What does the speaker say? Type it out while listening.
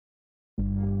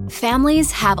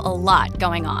Families have a lot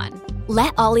going on.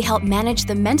 Let Ollie help manage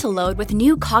the mental load with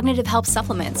new cognitive help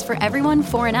supplements for everyone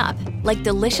 4 and up, like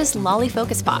delicious Lolly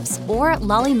Focus Pops or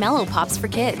Lolly Mellow Pops for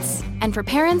kids. And for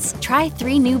parents, try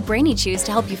 3 new Brainy Chews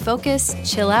to help you focus,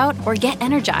 chill out, or get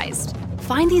energized.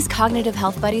 Find these cognitive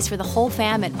health buddies for the whole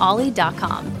fam at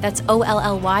ollie.com. That's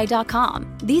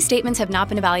OLLY.com. These statements have not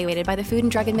been evaluated by the Food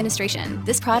and Drug Administration.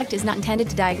 This product is not intended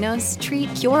to diagnose,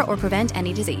 treat, cure, or prevent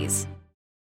any disease.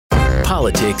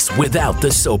 Politics without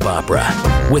the soap opera,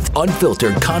 with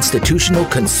unfiltered constitutional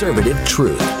conservative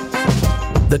truth.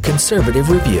 The Conservative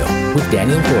Review with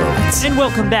Daniel Horowitz. And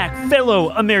welcome back,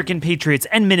 fellow American patriots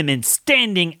and Minutemen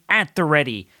standing at the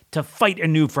ready to fight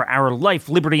anew for our life,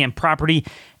 liberty, and property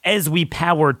as we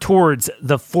power towards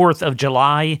the 4th of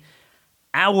July,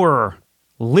 our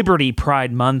Liberty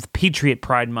Pride Month, Patriot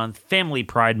Pride Month, Family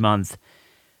Pride Month,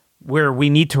 where we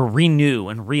need to renew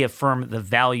and reaffirm the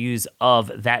values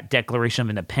of that Declaration of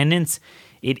Independence.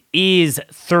 It is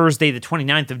Thursday, the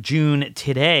 29th of June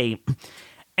today.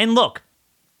 And look,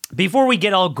 before we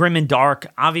get all grim and dark,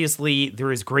 obviously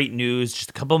there is great news. Just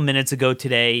a couple of minutes ago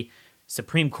today,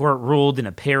 Supreme Court ruled in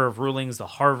a pair of rulings, the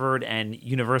Harvard and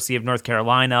University of North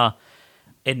Carolina,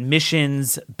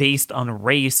 admissions based on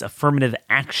race, affirmative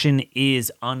action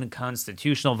is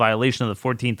unconstitutional, violation of the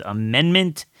 14th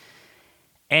Amendment.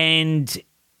 And,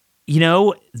 you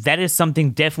know, that is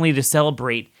something definitely to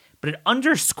celebrate, but it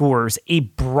underscores a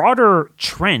broader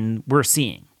trend we're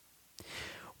seeing,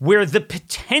 where the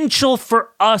potential for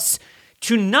us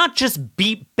to not just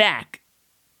beat back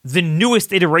the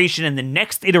newest iteration and the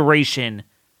next iteration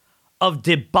of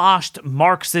debauched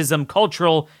Marxism,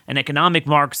 cultural and economic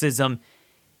Marxism,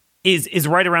 is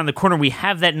right around the corner. We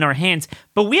have that in our hands,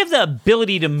 but we have the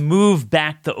ability to move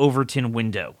back the Overton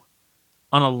window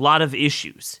on a lot of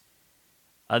issues.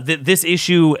 This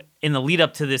issue in the lead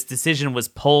up to this decision was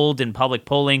polled in public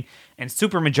polling, and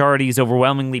supermajorities,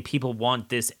 overwhelmingly, people want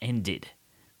this ended.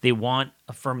 They want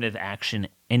affirmative action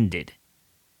ended.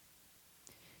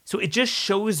 So it just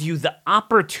shows you the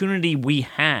opportunity we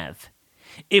have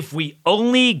if we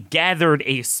only gathered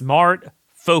a smart,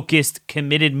 focused,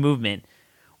 committed movement.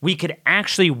 We could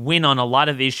actually win on a lot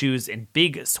of issues in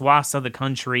big swaths of the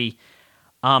country.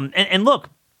 And look,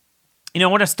 you know,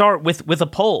 I want to start with a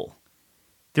poll.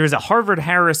 There's a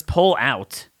Harvard-Harris poll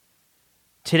out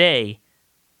today,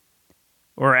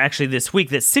 or actually this week,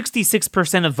 that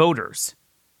 66% of voters,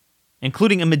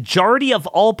 including a majority of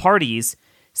all parties,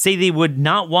 say they would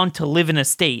not want to live in a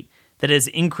state that has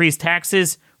increased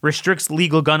taxes, restricts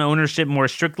legal gun ownership more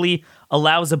strictly,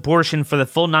 allows abortion for the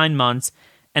full 9 months,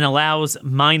 and allows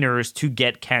minors to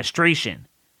get castration,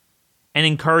 and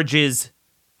encourages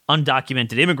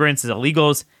undocumented immigrants as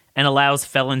illegals, and allows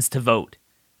felons to vote.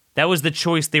 That was the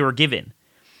choice they were given.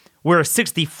 Where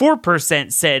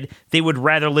 64% said they would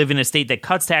rather live in a state that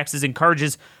cuts taxes,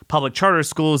 encourages public charter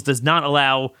schools, does not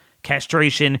allow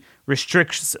castration,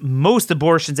 restricts most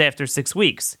abortions after 6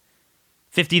 weeks.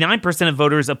 59% of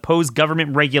voters oppose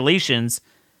government regulations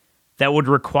that would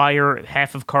require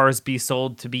half of cars be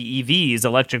sold to be EVs,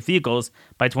 electric vehicles,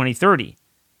 by 2030.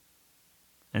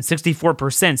 And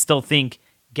 64% still think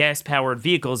gas-powered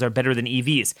vehicles are better than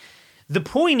EVs. The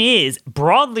point is,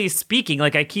 broadly speaking,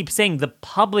 like I keep saying, the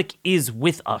public is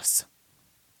with us.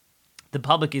 The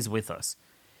public is with us.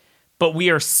 But we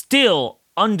are still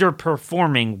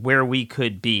underperforming where we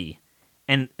could be.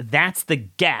 And that's the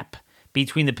gap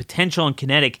between the potential and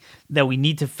kinetic that we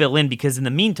need to fill in, because in the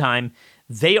meantime,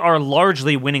 they are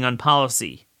largely winning on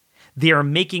policy. They are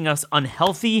making us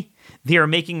unhealthy. They are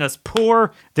making us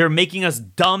poor. They're making us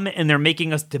dumb, and they're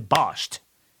making us debauched.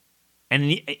 And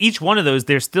in each one of those,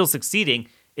 they're still succeeding.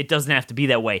 It doesn't have to be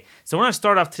that way. So I want to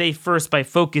start off today first by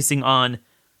focusing on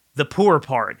the poor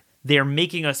part. They're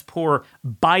making us poor.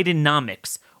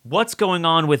 Bidenomics. What's going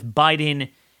on with Biden?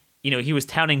 You know, he was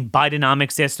touting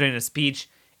Bidenomics yesterday in a speech.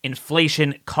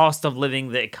 Inflation, cost of living,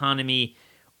 the economy,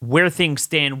 where things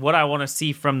stand, what I want to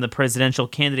see from the presidential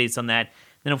candidates on that.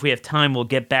 Then if we have time, we'll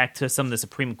get back to some of the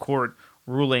Supreme Court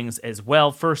rulings as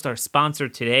well. First, our sponsor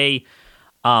today,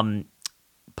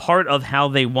 part of how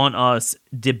they want us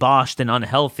debauched and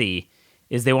unhealthy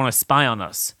is they want to spy on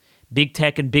us. Big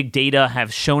tech and big data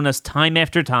have shown us time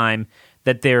after time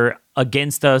that they're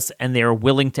against us and they're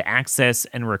willing to access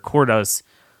and record us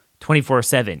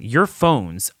 24/7. Your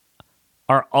phones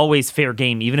are always fair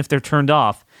game. Even if they're turned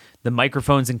off, the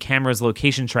microphones and cameras,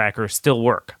 location trackers still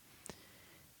work.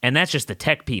 And that's just the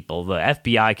tech people. The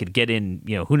FBI could get in,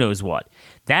 you know, who knows what.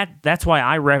 That's why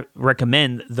I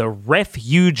recommend the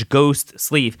Refuge Ghost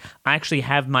sleeve. I actually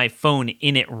have my phone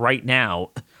in it right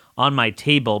now on my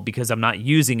table because I'm not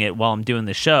using it while I'm doing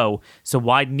the show. So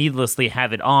why needlessly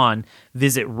have it on?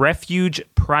 Visit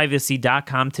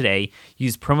refugeprivacy.com today.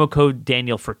 Use promo code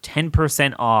Daniel for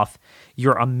 10% off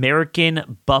your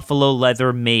American buffalo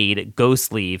leather made Go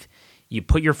sleeve. You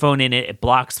put your phone in it. It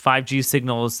blocks 5G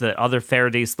signals that other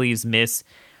Faraday sleeves miss.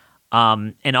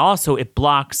 And also it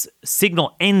blocks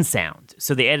signal and sound.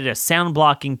 So they added a sound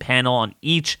blocking panel on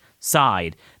each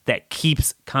side that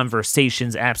keeps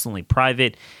conversations absolutely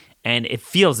private. And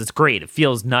it's great. It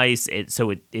feels nice.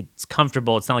 It's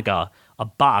comfortable. It's not like a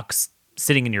box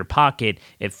sitting in your pocket.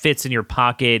 It fits in your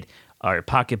pocket or your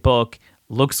pocketbook.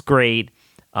 Looks great.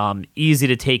 Easy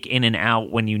to take in and out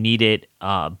when you need it.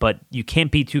 But you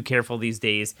can't be too careful these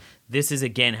days. This is,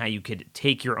 again, how you could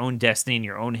take your own destiny in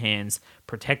your own hands,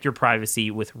 protect your privacy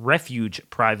with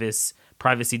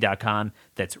refugeprivacy.com.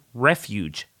 That's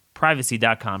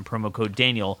refugeprivacy.com, promo code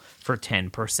Daniel for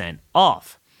 10%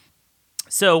 off.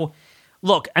 So,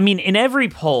 look, I mean, in every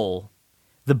poll,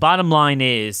 the bottom line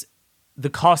is the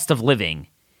cost of living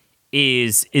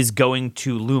is going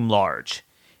to loom large.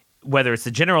 Whether it's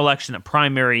the general election, a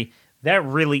primary, that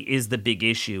really is the big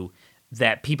issue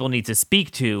that people need to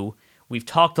speak to. We've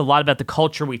talked a lot about the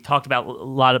culture. We've talked about a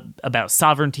lot about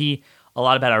sovereignty, a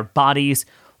lot about our bodies.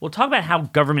 We'll talk about how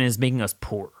government is making us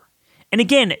poor. And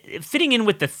again, fitting in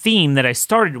with the theme that I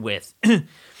started with,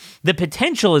 the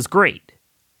potential is great.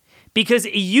 Because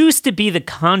it used to be the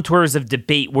contours of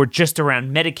debate were just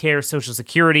around Medicare, Social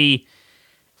Security,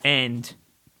 and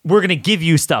we're going to give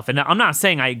you stuff. And I'm not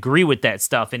saying I agree with that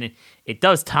stuff, and it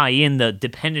does tie in the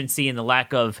dependency and the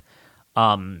lack of,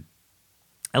 at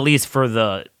least for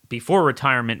the before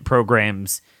retirement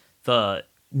programs, the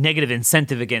negative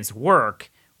incentive against work,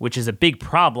 which is a big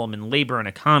problem in labor and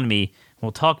economy.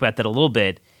 We'll talk about that a little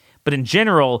bit. But in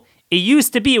general,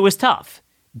 it was tough.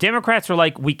 Democrats were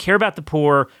like, we care about the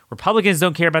poor. Republicans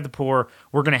don't care about the poor.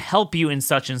 We're going to help you in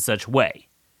such and such way.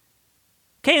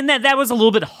 Okay, and that was a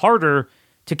little bit harder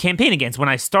to campaign against. When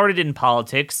I started in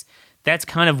politics, that's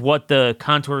kind of what the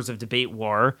contours of debate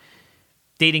were,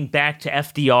 dating back to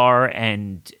FDR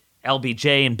and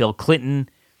LBJ and Bill Clinton.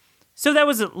 So that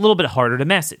was a little bit harder to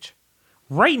message.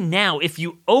 Right now, if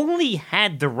you only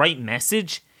had the right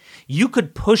message, you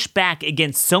could push back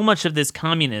against so much of this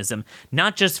communism,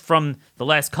 not just from the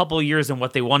last couple of years and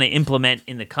what they want to implement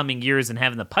in the coming years and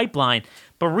have in the pipeline,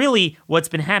 but really what's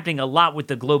been happening a lot with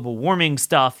the global warming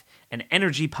stuff and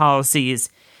energy policies.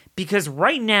 Because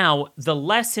right now, the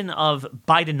lesson of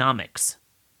Bidenomics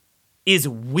is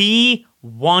we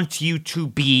want you to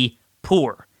be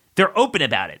poor. They're open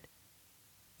about it.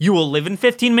 You will live in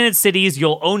 15-minute cities,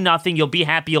 you'll own nothing, you'll be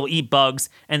happy, you'll eat bugs,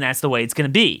 and that's the way it's going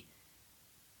to be.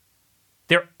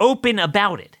 They're open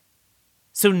about it.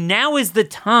 So now is the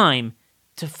time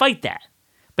to fight that.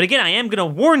 But again, I am going to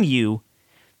warn you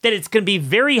that it's going to be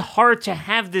very hard to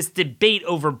have this debate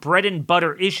over bread and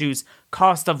butter issues,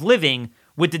 cost of living,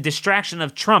 with the distraction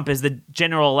of Trump as the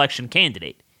general election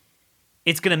candidate.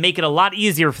 It's going to make it a lot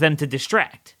easier for them to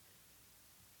distract.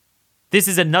 This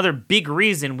is another big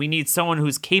reason we need someone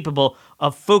who's capable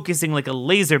of focusing like a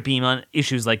laser beam on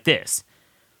issues like this.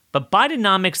 But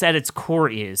Bidenomics at its core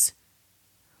is,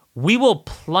 we will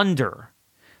plunder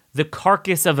the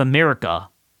carcass of America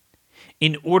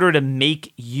in order to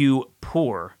make you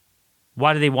poor.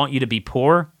 Why do they want you to be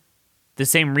poor? The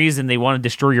same reason they want to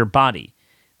destroy your body.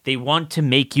 They want to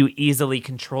make you easily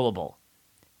controllable.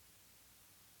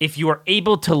 If you are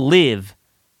able to live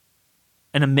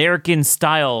an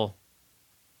American-style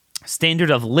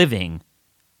standard of living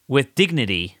with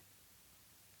dignity,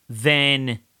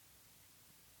 then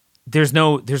there's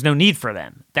no need for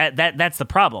them. That's the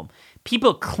problem.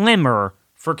 People clamor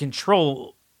for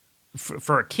control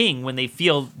for a king when they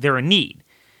feel they're in need.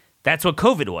 That's what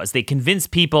COVID was. They convinced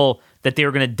people that they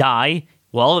were going to die.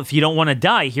 Well, if you don't want to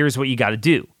die, here's what you got to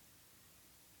do.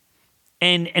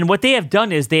 And what they have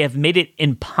done is they have made it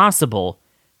impossible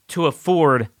to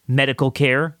afford medical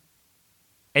care,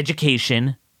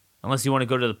 education, unless you want to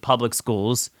go to the public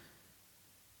schools,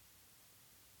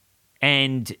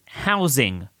 and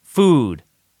housing, food,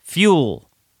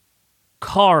 fuel,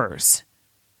 cars,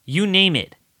 you name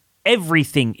it.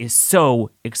 Everything is so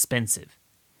expensive.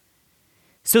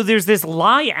 So there's this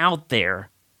lie out there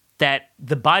that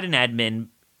the Biden admin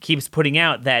keeps putting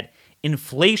out that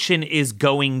inflation is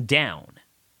going down.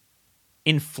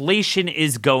 Inflation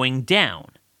is going down.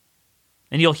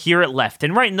 And you'll hear it left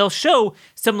and right, and they'll show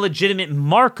some legitimate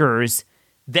markers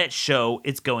that show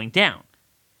it's going down.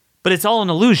 But it's all an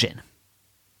illusion.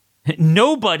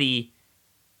 Nobody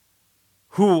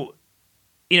who,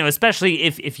 especially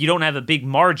if you don't have a big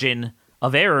margin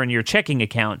of error in your checking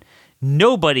account,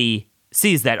 nobody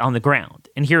sees that on the ground.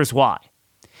 And here's why.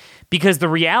 Because the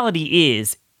reality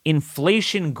is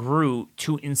inflation grew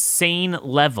to insane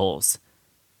levels.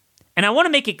 And I want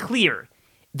to make it clear,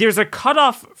 there's a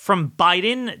cutoff from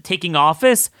Biden taking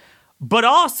office, but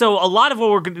also a lot of what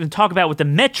we're going to talk about with the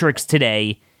metrics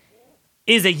today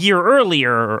is a year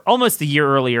earlier, or almost a year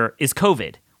earlier, is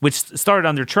COVID, which started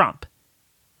under Trump.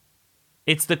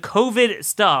 It's the COVID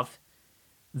stuff,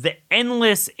 the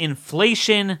endless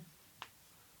inflation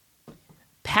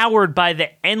powered by the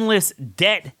endless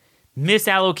debt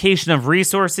misallocation of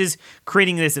resources,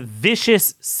 creating this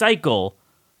vicious cycle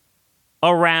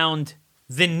around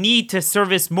the need to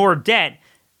service more debt,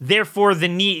 therefore the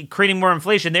need, creating more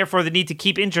inflation, therefore the need to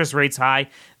keep interest rates high,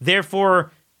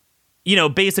 therefore,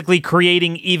 basically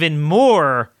creating even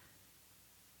more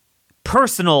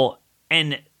personal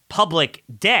and public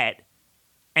debt,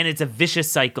 and it's a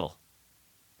vicious cycle.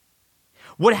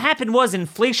 What happened was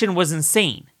inflation was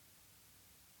insane.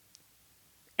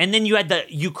 And then you had the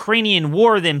Ukrainian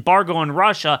war, the embargo on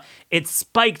Russia. It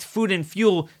spiked food and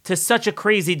fuel to such a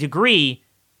crazy degree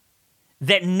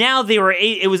that now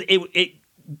it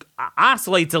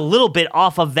oscillates a little bit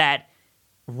off of that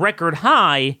record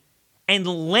high and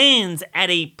lands at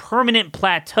a permanent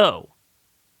plateau.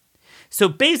 So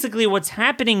basically what's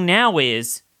happening now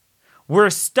is we're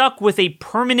stuck with a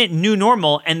permanent new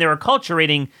normal, and they're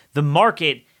acculturating the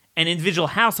market and individual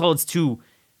households to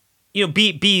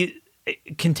be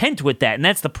content with that. And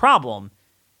that's the problem.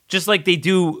 Just like they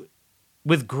do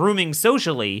with grooming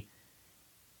socially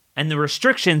and the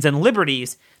restrictions and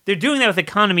liberties, they're doing that with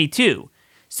economy too.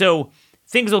 So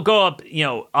things will go up,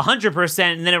 100%,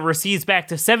 and then it recedes back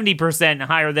to 70%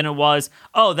 higher than it was.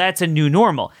 Oh, that's a new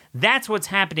normal. That's what's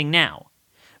happening now.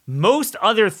 Most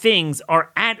other things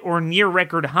are at or near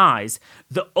record highs.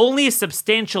 The only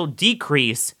substantial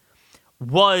decrease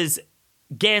was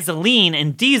gasoline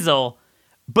and diesel,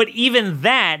 but even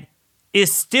that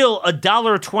is still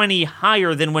 $1.20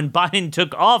 higher than when Biden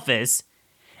took office.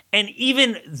 And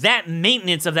even that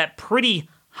maintenance of that pretty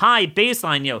high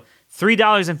baseline,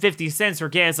 $3.50 for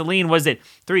gasoline, was it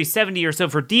 $3.70 or so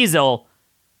for diesel?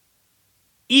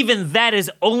 Even that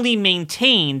is only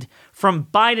maintained from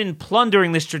Biden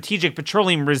plundering the strategic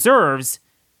petroleum reserves,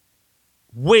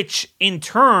 which in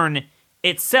turn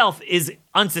itself is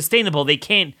unsustainable. They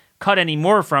can't cut any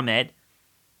more from it.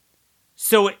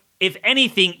 So if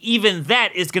anything, even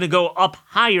that is going to go up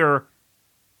higher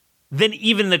than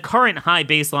even the current high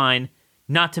baseline,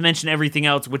 not to mention everything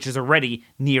else, which is already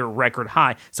near record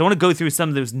high. So I want to go through some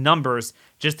of those numbers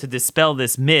just to dispel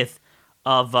this myth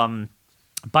of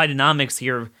Bidenomics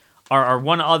here. Our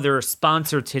one other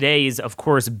sponsor today is, of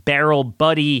course, Barrel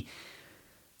Buddy.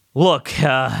 Look,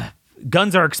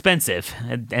 guns are expensive,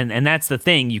 and that's the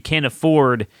thing. You can't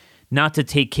afford not to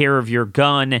take care of your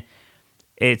gun.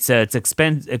 It's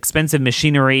expensive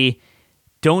machinery.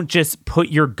 Don't just put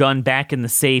your gun back in the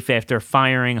safe after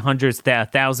firing hundreds,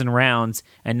 1,000 rounds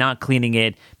and not cleaning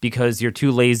it because you're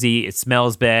too lazy, it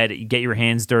smells bad, you get your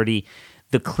hands dirty.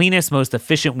 The cleanest, most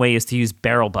efficient way is to use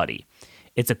Barrel Buddy.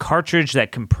 It's a cartridge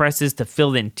that compresses to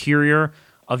fill the interior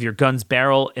of your gun's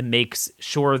barrel. It makes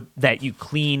sure that you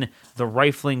clean the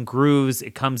rifling grooves.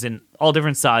 It comes in all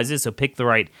different sizes, so pick the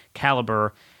right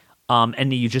caliber.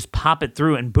 And you just pop it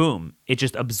through and boom, it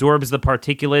just absorbs the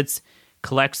particulates,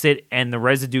 collects it, and the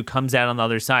residue comes out on the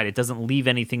other side. It doesn't leave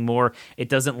anything more. It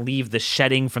doesn't leave the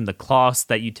shedding from the cloths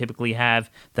that you typically have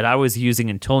that I was using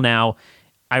until now.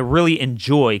 I really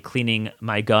enjoy cleaning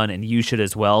my gun, and you should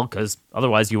as well, because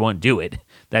otherwise you won't do it.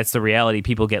 That's the reality.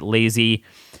 People get lazy.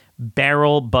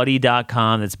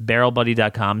 BarrelBuddy.com. That's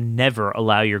BarrelBuddy.com. Never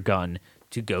allow your gun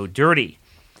to go dirty.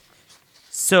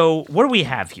 So what do we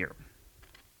have here?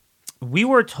 We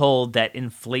were told that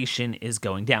inflation is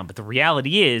going down, but the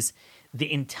reality is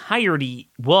the entirety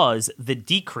was the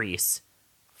decrease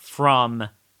from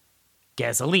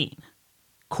gasoline.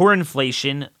 Core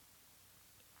inflation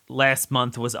last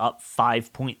month was up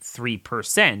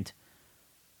 5.3%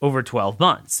 over 12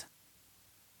 months.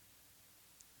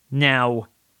 Now,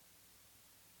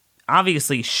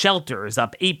 obviously, shelter is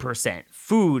up 8%.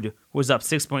 Food was up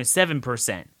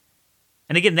 6.7%.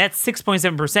 And again, that's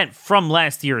 6.7% from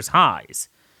last year's highs.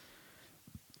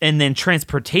 And then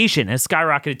transportation has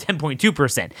skyrocketed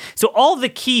 10.2%. So all the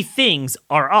key things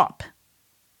are up.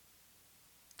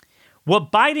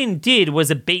 What Biden did was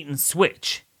a bait and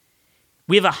switch.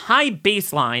 We have a high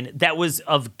baseline that was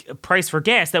of price for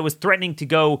gas that was threatening to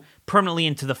go permanently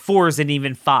into the 4s and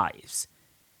even 5s.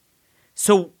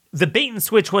 So the bait and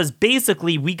switch was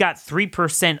basically we got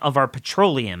 3% of our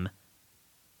petroleum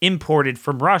imported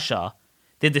from Russia,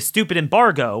 did the stupid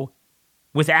embargo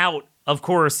without, of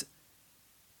course,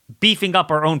 beefing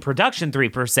up our own production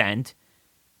 3%.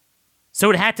 So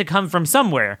it had to come from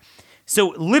somewhere.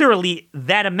 So literally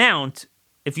that amount,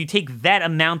 if you take that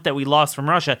amount that we lost from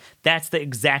Russia, that's the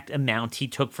exact amount he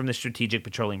took from the Strategic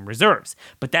Petroleum Reserves.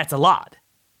 But that's a lot.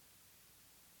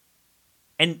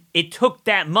 And it took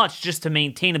that much just to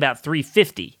maintain about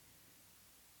 350.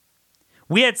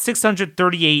 We had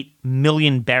 638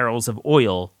 million barrels of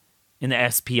oil in the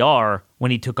SPR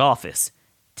when he took office.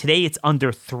 Today it's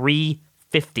under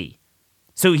 350.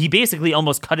 So he basically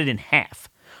almost cut it in half.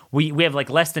 We have like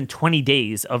less than 20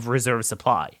 days of reserve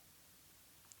supply.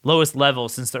 Lowest level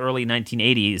since the early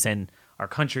 1980s, and our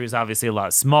country was obviously a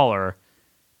lot smaller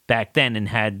back then and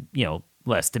had,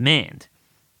 less demand.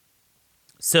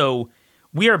 So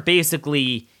we are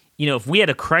basically, if we had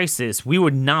a crisis, we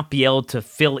would not be able to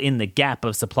fill in the gap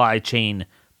of supply chain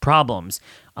problems.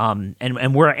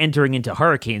 And we're entering into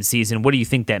hurricane season. What do you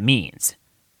think that means?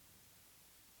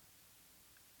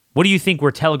 What do you think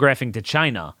we're telegraphing to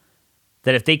China?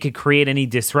 That if they could create any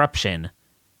disruption,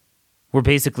 we're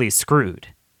basically screwed.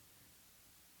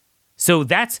 So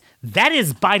that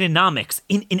is Bidenomics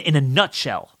in a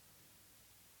nutshell.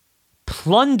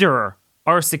 Plunder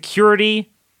our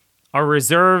security, our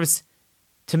reserves,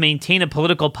 to maintain a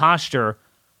political posture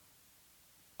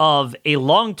of a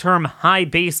long-term high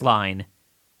baseline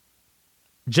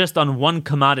just on one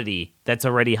commodity that's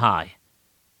already high.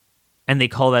 And they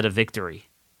call that a victory.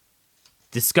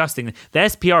 Disgusting. The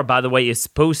SPR, by the way, is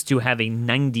supposed to have a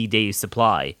 90-day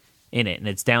supply in it, and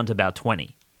it's down to about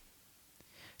 20.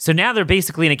 So now they're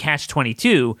basically in a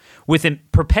catch-22 with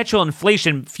perpetual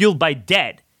inflation fueled by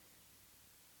debt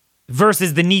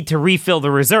versus the need to refill the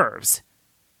reserves.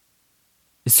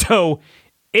 So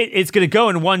it's going to go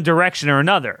in one direction or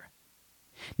another.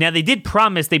 Now, they did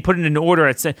promise they put in an order.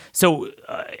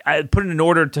 I put in an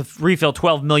order to refill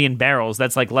 12 million barrels.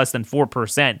 That's like less than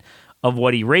 4% of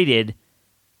what he rated.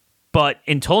 But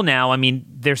until now,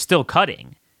 they're still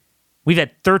cutting. We've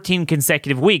had 13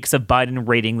 consecutive weeks of Biden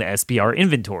raiding the SPR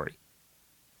inventory.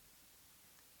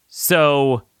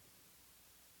 So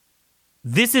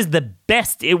this is the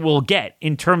best it will get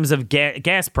in terms of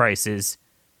gas prices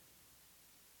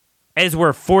as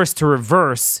we're forced to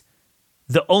reverse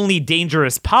the only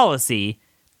dangerous policy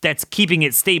that's keeping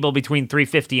it stable between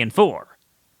 350 and 4.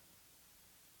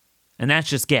 And that's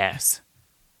just gas.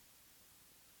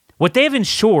 What they have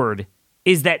ensured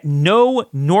is that no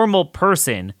normal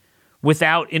person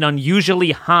without an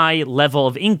unusually high level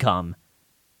of income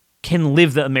can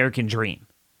live the American dream.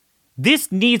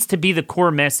 This needs to be the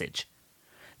core message,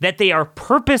 that they are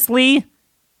purposely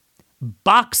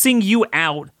boxing you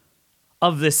out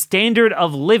of the standard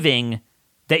of living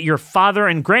that your father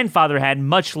and grandfather had,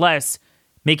 much less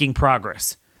making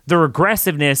progress. The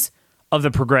regressiveness of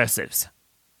the progressives.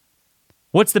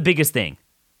 What's the biggest thing?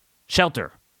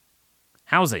 Shelter.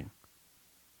 Housing.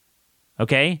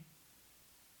 Okay?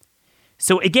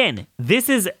 So again, this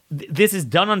is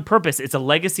done on purpose. It's a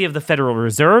legacy of the Federal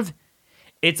Reserve.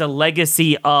 It's a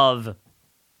legacy of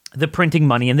the printing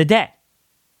money and the debt.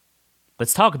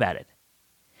 Let's talk about it.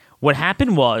 What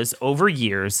happened was, over the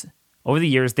years,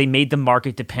 they made the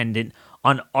market dependent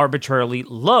on arbitrarily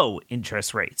low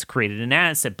interest rates, created an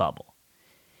asset bubble.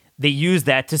 They used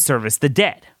that to service the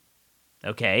debt.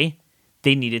 Okay?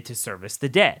 They needed to service the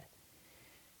debt.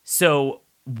 So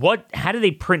how do they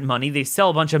print money? They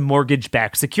sell a bunch of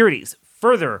mortgage-backed securities,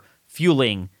 further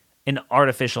fueling an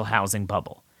artificial housing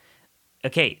bubble.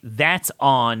 Okay, that's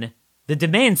on the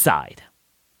demand side.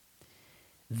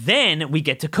 Then we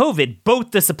get to COVID,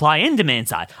 both the supply and demand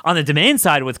side. On the demand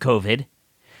side with COVID,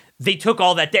 they took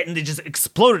all that debt and they just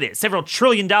exploded it. Several $1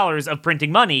 trillion of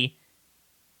printing money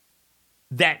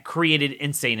that created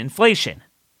insane inflation.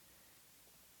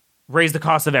 Raised the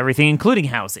cost of everything, including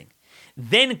housing.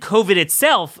 Then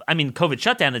COVID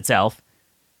shutdown itself,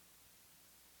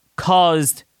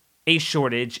 caused a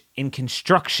shortage in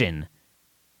construction.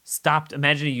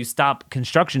 Imagine you stop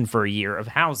construction for a year of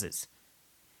houses.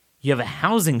 You have a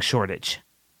housing shortage.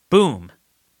 Boom.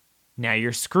 Now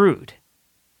you're screwed.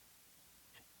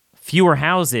 Fewer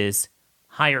houses,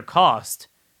 higher cost.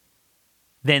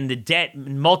 Then the debt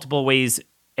in multiple ways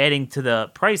adding to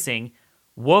the pricing.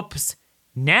 Whoops.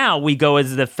 Now we go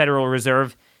as the Federal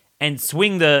Reserve and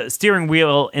swing the steering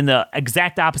wheel in the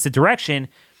exact opposite direction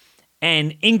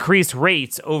and increase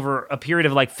rates over a period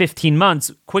of like 15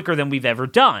 months quicker than we've ever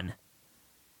done.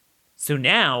 So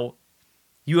now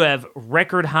you have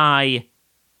record high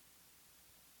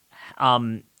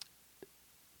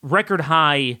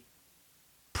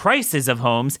prices of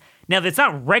homes. Now, that's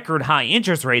not record high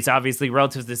interest rates, obviously,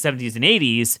 relative to the 70s and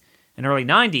 80s and early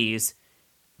 90s,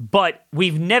 but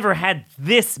we've never had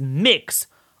this mix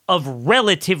of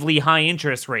relatively high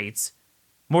interest rates,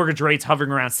 mortgage rates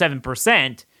hovering around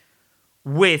 7%,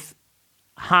 with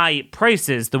high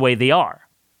prices the way they are.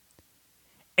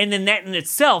 And then that in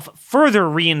itself further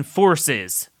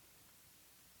reinforces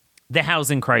the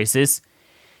housing crisis,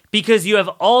 because you have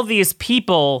all these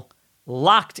people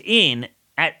locked in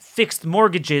at fixed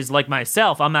mortgages like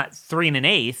myself. I'm at 3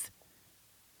 1/8.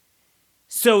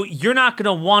 So you're not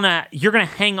going to you're going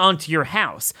to hang on to your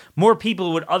house. More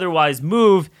people would otherwise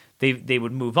move. They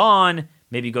would move on,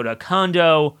 maybe go to a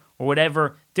condo or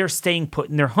whatever. They're staying put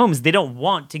in their homes. They don't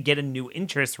want to get a new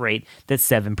interest rate that's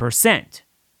 7%.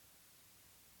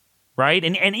 Right?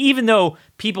 And even though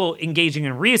people engaging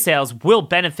in resales will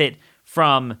benefit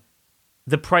from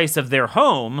the price of their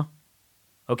home,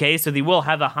 okay, so they will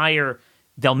have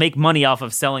they'll make money off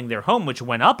of selling their home, which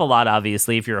went up a lot,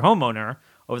 obviously, if you're a homeowner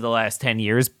over the last 10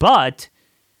 years. But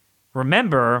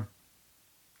remember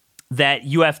that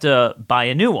you have to buy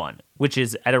a new one, which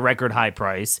is at a record high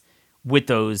price with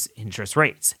those interest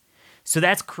rates. So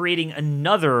that's creating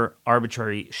another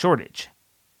arbitrary shortage.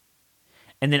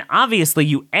 And then obviously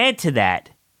you add to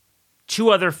that 2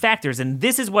 other factors, and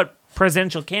this is what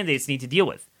presidential candidates need to deal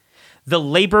with: the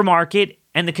labor market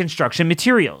and the construction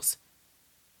materials.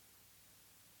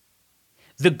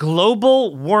 The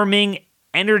global warming,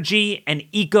 energy, and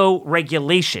eco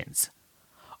regulations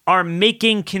are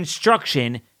making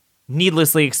construction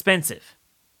needlessly expensive.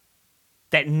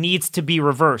 That needs to be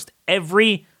reversed.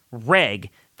 Every reg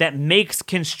that makes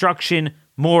construction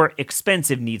more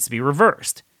expensive needs to be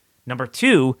reversed. Number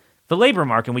 2, the labor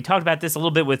market. And we talked about this a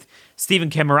little bit with Stephen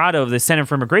Camarado of the Center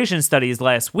for Immigration Studies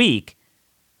last week.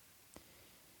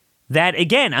 That,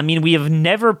 again, I mean, we have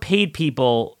never paid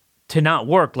people to not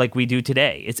work like we do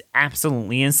today. It's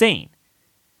absolutely insane.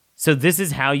 So this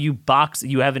is how you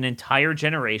have an entire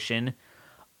generation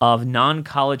of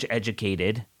non-college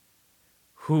educated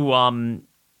who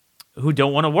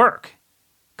don't want to work.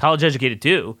 College educated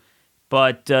too,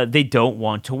 but they don't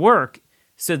want to work.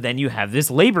 So then you have this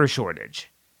labor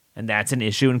shortage. And that's an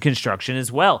issue in construction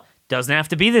as well. Doesn't have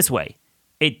to be this way.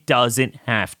 It doesn't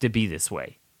have to be this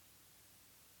way.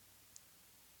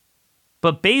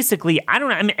 But basically, I don't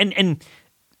know. I mean, and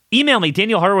email me,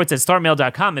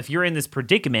 danielhorowitz@startmail.com, if you're in this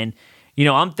predicament. You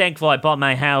know, I'm thankful I bought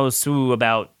my house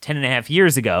about 10 and a half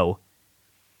years ago.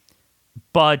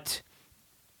 But,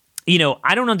 you know,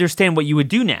 I don't understand what you would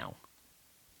do now.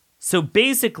 So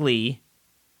basically,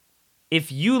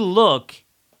 if you look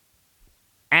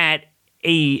at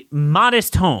a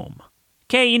modest home,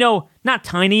 okay, you know, not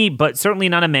tiny, but certainly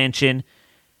not a mansion,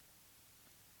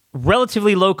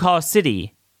 relatively low-cost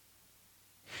city,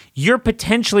 you're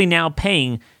potentially now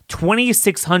paying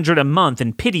 $2,600 a month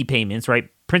in pity payments, right?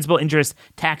 Principal, interest,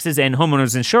 taxes, and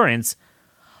homeowners insurance,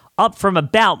 up from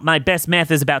about, my best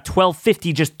math is about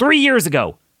 $1,250 just 3 years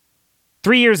ago.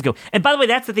 3 years ago. And by the way,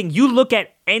 that's the thing. You look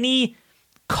at any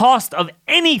cost of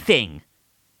anything,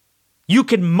 you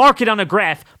can mark it on a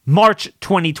graph, March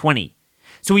 2020.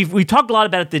 So we talked a lot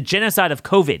about the genocide of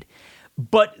COVID,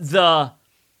 but the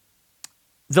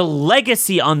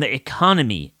legacy on the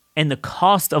economy and the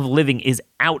cost of living is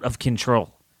out of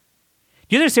control.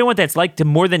 Do you understand what that's like to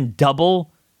more than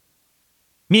double?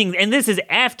 Meaning, and this is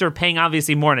after paying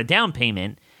obviously more on a down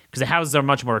payment, because the houses are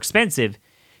much more expensive.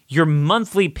 Your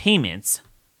monthly payments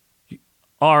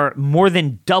are more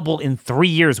than double in 3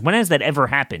 years. When has that ever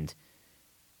happened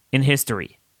in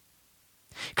history?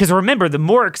 Because remember, the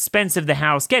more expensive the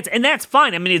house gets, and that's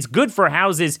fine. I mean, it's good for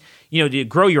houses, you know, to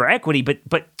grow your equity, but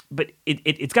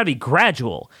it's got to be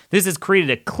gradual. This has created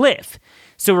a cliff.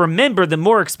 So remember, the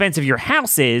more expensive your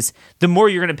house is, the more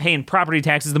you're going to pay in property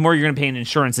taxes, the more you're going to pay in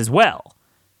insurance as well.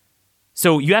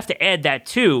 So you have to add that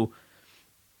too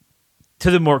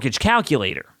to the mortgage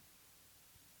calculator.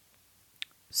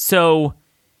 So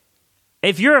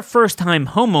if you're a first-time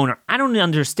homeowner, I don't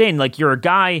understand. Like, you're a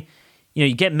guy, you know,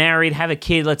 you get married, have a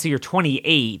kid, let's say you're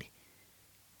 28.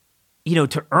 You know,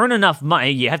 to earn enough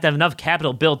money, you have to have enough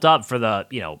capital built up for the,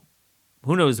 you know,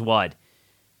 who knows what.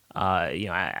 You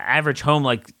know, average home,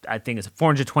 like, I think is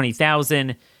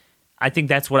 $420,000. I think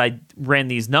that's what I ran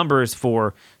these numbers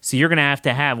for. So you're going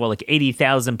to have, well, like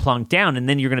 $80,000 plunked down, and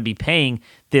then you're going to be paying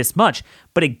this much.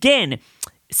 But again,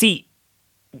 see,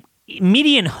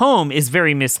 median home is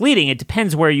very misleading. It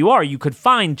depends where you are. You could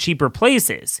find cheaper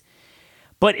places.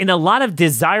 But in a lot of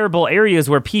desirable areas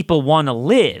where people want to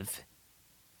live,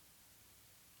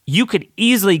 you could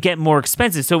easily get more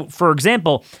expensive. So, for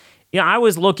example, you know, I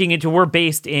was looking into, we're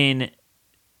based in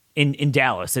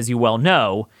Dallas, as you well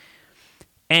know,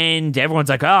 and everyone's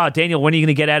like, "Oh, Daniel, when are you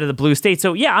going to get out of the blue state?"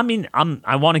 So, yeah, I mean,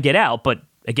 I want to get out, but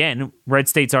again, red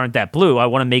states aren't that blue. I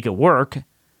want to make it work.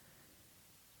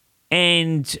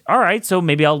 And all right, so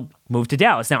maybe I'll move to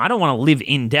Dallas. Now, I don't want to live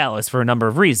in Dallas for a number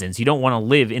of reasons. You don't want to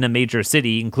live in a major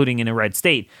city, including in a red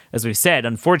state, as we said,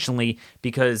 unfortunately,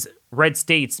 because red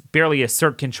states barely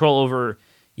assert control over,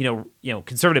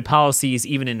 conservative policies,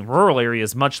 even in rural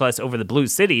areas, much less over the blue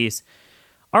cities.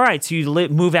 All right, so you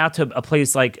move out to a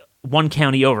place like one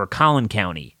county over, Collin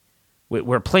County,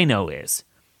 where Plano is.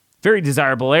 Very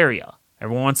desirable area.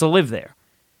 Everyone wants to live there.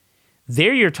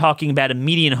 There you're talking about a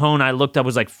median home I looked up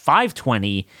was like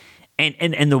 $520,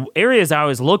 and the areas I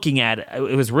was looking at,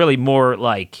 it was really more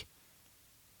like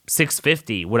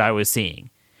 $650 what I was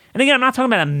seeing. And again, I'm not talking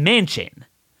about a mansion.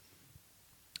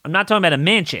 But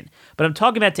I'm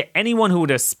talking about to anyone who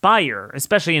would aspire,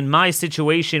 especially in my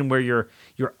situation where you're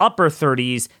upper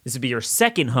 30s, this would be your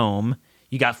second home,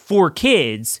 you got 4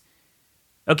 kids.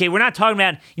 Okay, we're not talking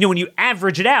about, when you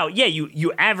average it out, yeah,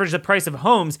 you average the price of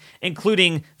homes,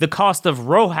 including the cost of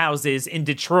row houses in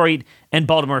Detroit and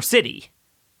Baltimore City.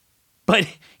 But,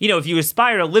 if you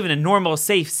aspire to live in a normal,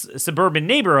 safe suburban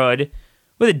neighborhood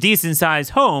with a decent-sized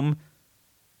home,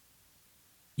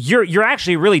 you're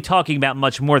actually really talking about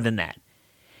much more than that.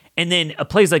 And then a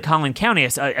place like Collin County,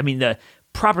 the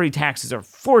property taxes are a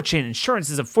fortune, insurance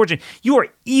is a fortune. You are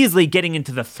easily getting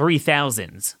into the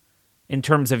 3,000s in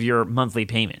terms of your monthly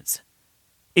payments.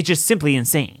 It's just simply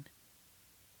insane.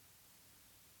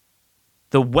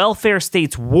 The welfare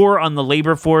state's war on the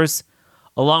labor force,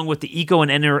 along with the eco and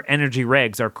energy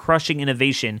regs, are crushing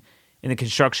innovation in the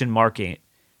construction market,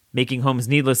 making homes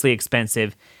needlessly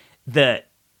expensive. The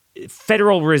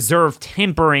Federal Reserve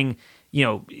tempering,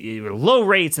 low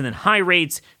rates and then high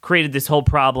rates created this whole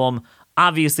problem.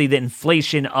 Obviously, the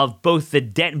inflation of both the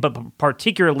debt, but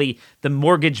particularly the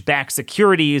mortgage-backed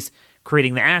securities,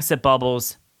 creating the asset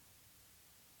bubbles.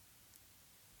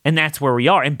 And that's where we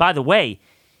are. And by the way,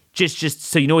 just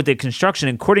so you know, with the construction,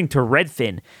 according to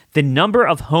Redfin, the number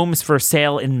of homes for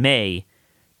sale in May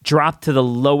dropped to the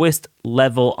lowest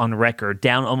level on record,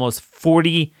 down almost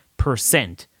 40%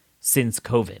 since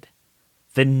COVID.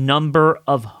 The number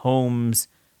of homes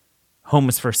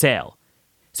for sale.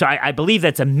 So I believe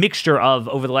that's a mixture of,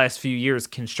 over the last few years,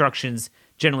 construction's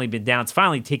generally been down. It's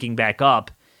finally ticking back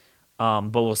up,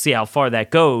 but we'll see how far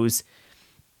that goes.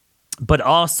 But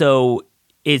also,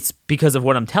 it's because of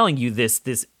what I'm telling you,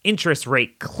 this interest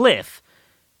rate cliff,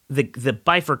 the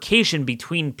bifurcation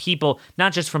between people,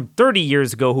 not just from 30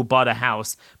 years ago who bought a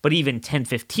house, but even 10,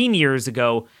 15 years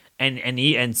ago,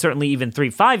 and certainly even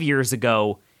 3-5 years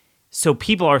ago. So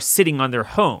people are sitting on their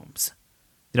homes.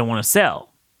 They don't want to sell.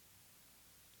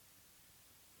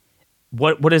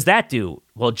 What does that do?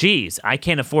 Well, geez, I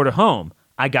can't afford a home.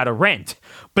 I got to rent.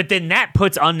 But then that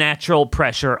puts unnatural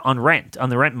pressure on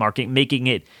the rent market, making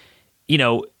it,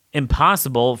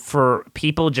 impossible for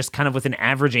people just kind of with an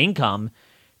average income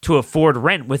to afford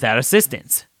rent without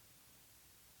assistance.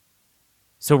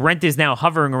 So rent is now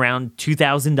hovering around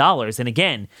 $2,000. And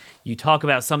again, you talk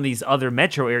about some of these other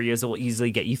metro areas that will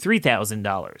easily get you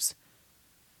 $3,000.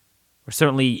 Or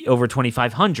certainly over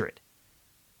 $2,500.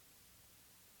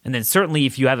 And then certainly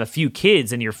if you have a few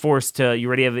kids and you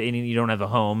don't have a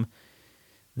home,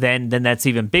 then that's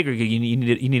even bigger. You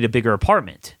need a bigger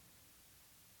apartment.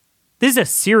 This is a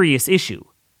serious issue.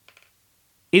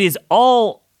 It is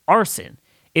all arson.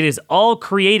 It is all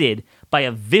created by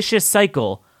a vicious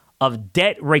cycle of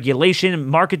debt, regulation,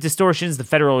 market distortions, the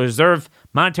Federal Reserve,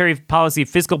 monetary policy,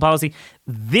 fiscal policy.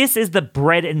 This is the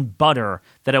bread and butter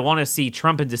that I want to see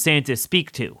Trump and DeSantis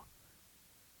speak to.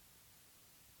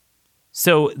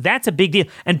 So that's a big deal.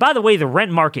 And by the way, the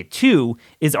rent market, too,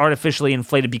 is artificially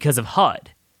inflated because of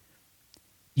HUD.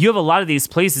 You have a lot of these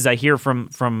places I hear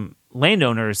from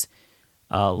landowners,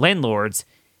 landlords,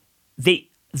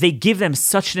 they give them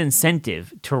such an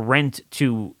incentive to rent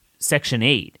to Section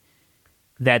 8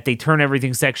 that they turn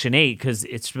everything Section 8 because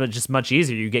it's just much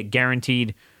easier. You get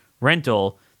guaranteed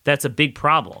rental. That's a big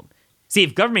problem. See,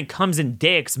 if government comes in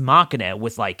Deus Machina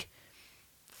with like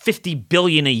 $50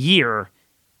 billion a year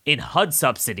in HUD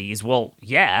subsidies, well,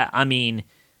 yeah,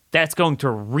 that's going to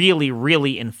really,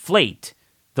 really inflate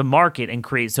the market and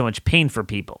create so much pain for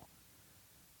people.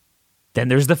 Then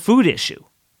there's the food issue.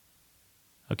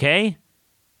 Okay?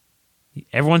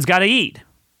 Everyone's got to eat.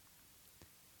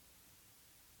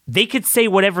 They could say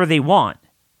whatever they want.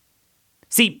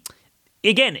 See,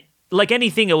 again, like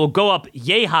anything, it will go up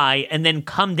yay high and then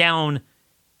come down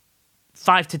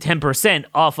 5 to 10%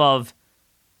 off of,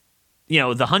 the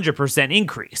 100%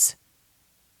 increase.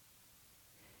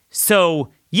 So,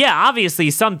 yeah,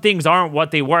 obviously some things aren't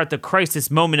what they were at the crisis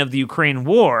moment of the Ukraine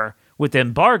war with the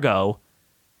embargo.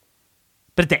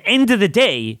 But at the end of the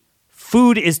day,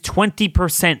 food is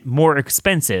 20% more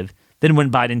expensive than when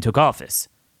Biden took office.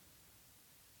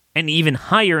 and even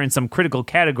higher in some critical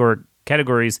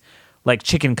categories like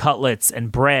chicken cutlets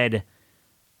and bread,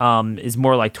 is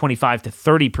more like 25 to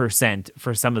 30%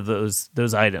 for some of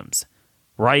those items.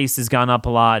 Rice has gone up a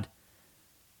lot.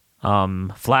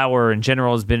 Flour in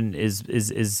general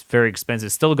is very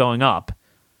expensive, still going up.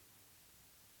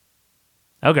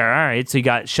 Okay, all right. So you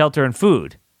got shelter and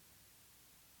food.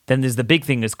 Then there's the big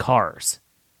thing is cars.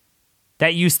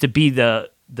 That used to be the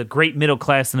great middle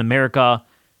class in America.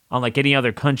 Unlike any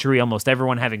other country, almost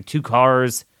everyone having 2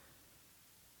 cars.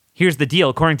 Here's the deal,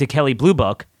 according to Kelley Blue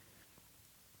Book.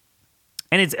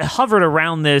 And it's hovered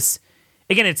around this.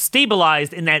 Again, it's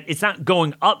stabilized in that it's not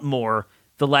going up more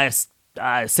the last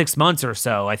 6 months or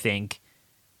so, I think.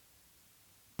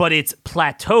 But it's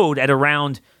plateaued at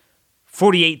around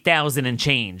 $48,000 and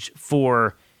change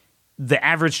for the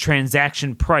average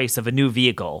transaction price of a new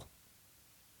vehicle.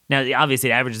 Now,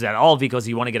 obviously, it averages out all vehicles. If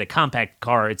you want to get a compact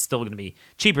car, it's still going to be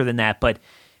cheaper than that. But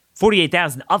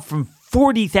 $48,000 up from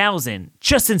 $40,000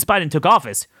 just since Biden took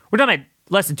office. We're talking about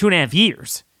less than 2.5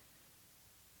 years.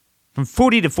 From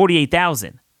 $40,000 to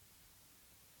 $48,000.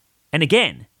 And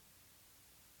again,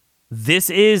 this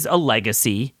is a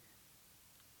legacy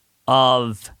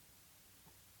of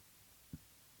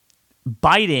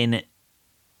Biden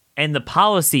and the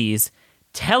policies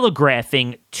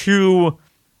telegraphing to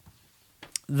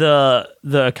the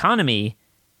economy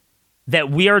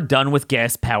that we are done with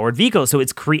gas-powered vehicles. So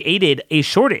it's created a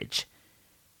shortage.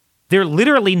 They're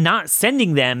literally not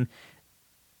sending them,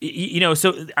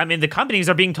 so, I mean, the companies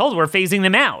are being told we're phasing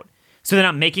them out. So they're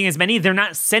not making as many. They're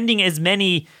not sending as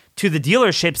many to the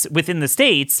dealerships within the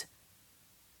states.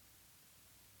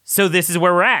 So this is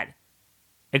where we're at.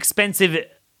 Expensive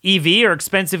EV or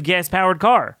expensive gas-powered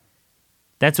car.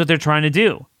 That's what they're trying to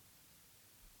do.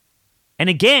 And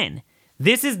again,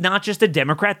 this is not just a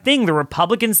Democrat thing. The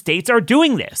Republican states are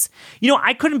doing this.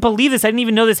 I couldn't believe this. I didn't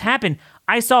even know this happened.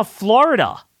 I saw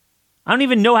Florida. I don't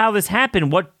even know how this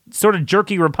happened. What sort of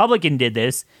jerky Republican did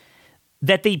this?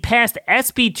 That they passed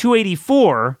SB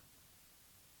 284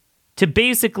 to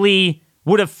basically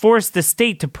would have forced the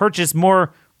state to purchase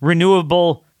more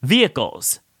renewable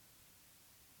vehicles.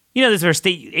 This is for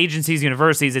state agencies,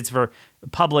 universities. It's for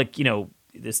public,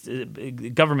 this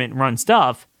government-run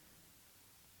stuff.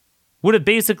 Would have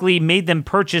basically made them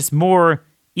purchase more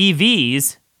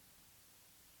EVs,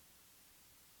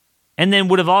 and then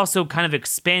would have also kind of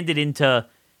expanded into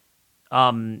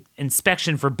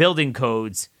inspection for building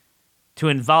codes to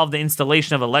involve the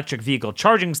installation of electric vehicle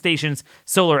charging stations,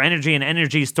 solar energy, and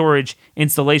energy storage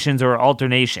installations or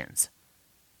alternations.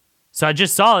 So I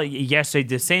just saw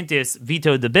yesterday DeSantis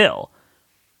vetoed the bill,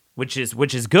 which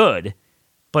is good,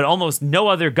 but almost no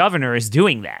other governor is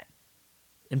doing that.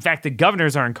 In fact, the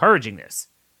governors are encouraging this.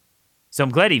 So I'm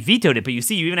glad he vetoed it, but you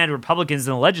see, you even had Republicans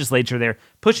in the legislature there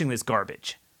pushing this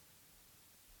garbage.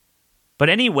 But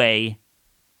anyway,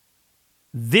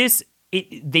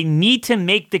 they need to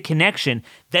make the connection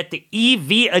that the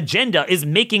EV agenda is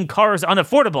making cars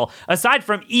unaffordable. Aside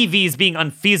from EVs being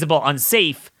unfeasible,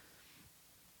 unsafe,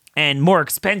 and more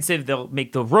expensive, they'll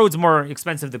make the roads more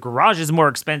expensive, the garages more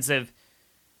expensive,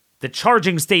 the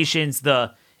charging stations,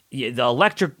 the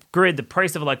electric grid, the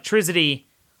price of electricity,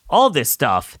 all this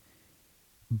stuff.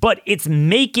 But it's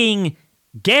making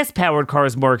gas-powered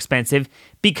cars more expensive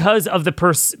because of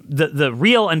the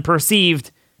real and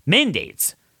perceived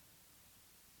mandates.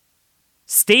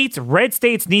 Red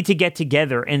states need to get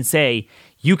together and say,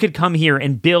 you could come here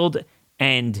and build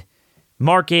and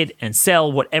market and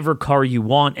sell whatever car you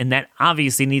want. And that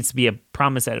obviously needs to be a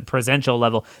promise at a presidential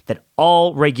level that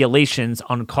all regulations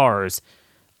on cars,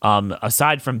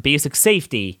 aside from basic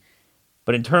safety,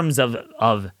 but in terms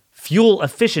of fuel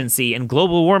efficiency and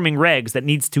global warming regs, that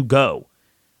needs to go.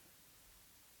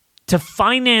 To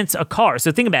finance a car,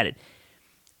 so think about it.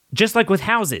 Just like with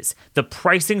houses, the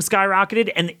pricing skyrocketed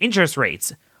and the interest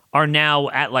rates are now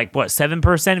at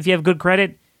 7% if you have good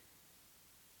credit?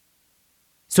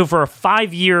 So for a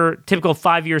typical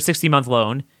 5-year, 60-month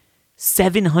loan,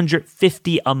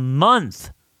 $750 a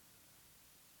month.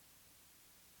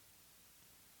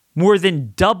 More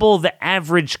than double the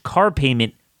average car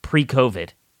payment pre-COVID.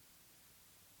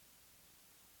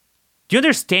 Do you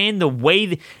understand the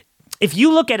way... If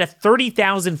you look at a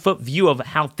 30,000-foot view of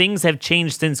how things have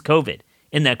changed since COVID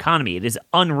in the economy, it is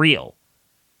unreal.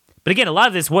 But again, a lot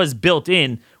of this was built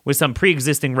in with some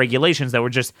pre-existing regulations that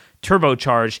were just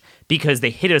turbocharged because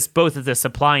they hit us both at the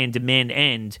supply and demand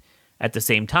end at the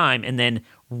same time, and then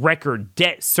record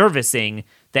debt servicing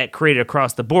that created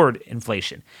across-the-board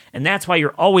inflation. And that's why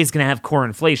you're always going to have core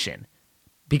inflation,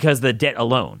 because of the debt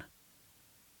alone.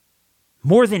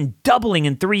 More than doubling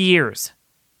in 3 years.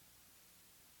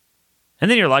 And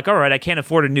then you're like, all right, I can't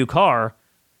afford a new car,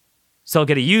 so I'll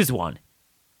get a used one.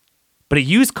 But a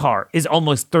used car is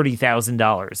almost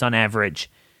 $30,000 on average,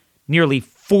 nearly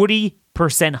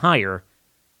 40% higher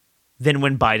than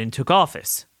when Biden took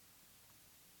office.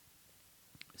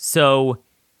 So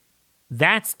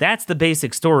that's the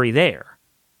basic story there.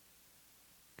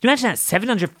 Can you imagine that?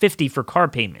 $750 for car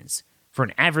payments for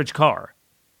an average car.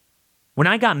 When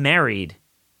I got married,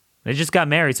 I just got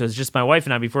married, so it was just my wife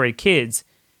and I before I had kids.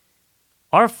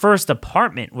 Our first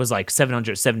apartment was like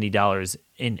 $770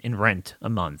 in rent a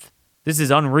month. This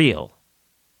is unreal.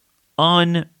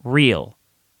 Unreal.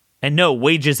 And no,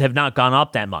 wages have not gone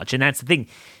up that much. And that's the thing.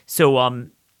 So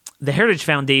the Heritage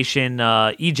Foundation,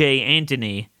 E.J.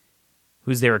 Antony,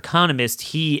 who's their economist,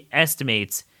 he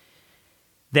estimates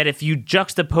that if you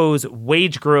juxtapose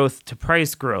wage growth to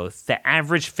price growth, the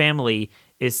average family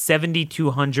is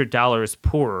 $7,200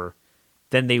 poorer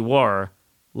than they were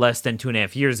less than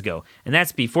 2.5 years ago. And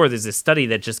that's before there's a study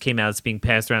that just came out that's being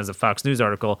passed around as a Fox News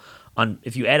article on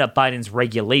if you add up Biden's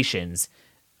regulations,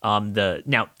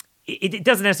 it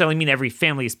doesn't necessarily mean every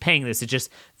family is paying this. It's just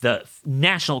the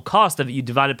national cost of it, you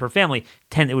divide it per family,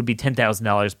 it would be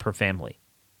 $10,000 per family.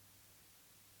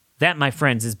 That, my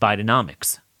friends, is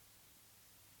Bidenomics.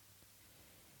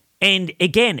 And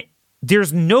again,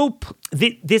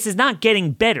 this is not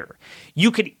getting better. You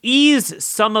could ease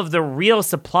some of the real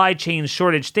supply chain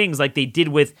shortage things like they did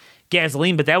with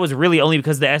gasoline, but that was really only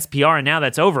because of the SPR, and now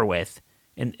that's over with.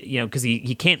 And, because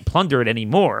he can't plunder it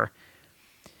anymore.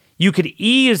 You could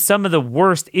ease some of the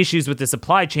worst issues with the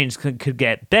supply chains could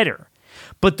get better.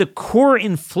 But the core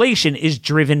inflation is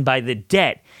driven by the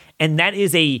debt, and that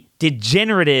is a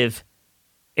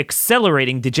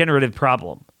accelerating degenerative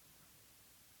problem.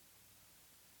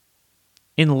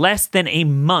 In less than a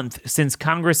month since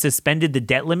Congress suspended the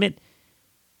debt limit,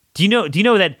 do you know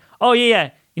that? Oh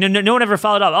yeah. No one ever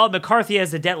followed up. Oh, McCarthy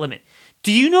has the debt limit.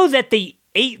 Do you know that they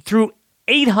ate through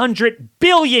 $800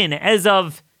 billion as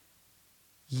of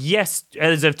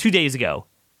 2 days ago?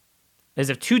 As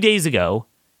of 2 days ago,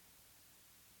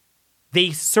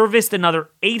 they serviced another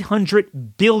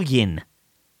 $800 billion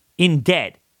in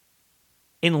debt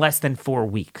in less than 4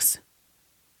 weeks.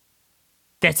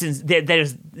 That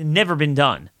has never been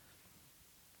done.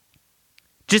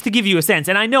 Just to give you a sense,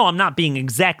 and I know I'm not being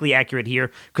exactly accurate here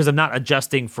because I'm not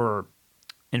adjusting for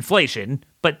inflation,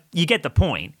 but you get the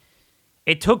point.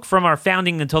 It took from our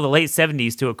founding until the late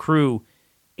 70s to accrue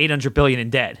 $800 billion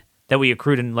in debt that we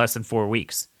accrued in less than 4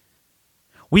 weeks.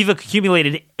 We've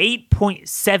accumulated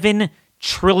 $8.7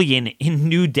 trillion in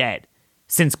new debt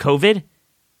since COVID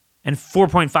and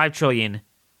 $4.5 trillion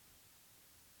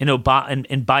in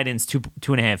Biden's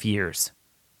 2.5 years.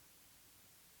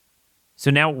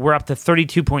 So now we're up to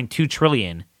 $32.2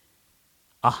 trillion,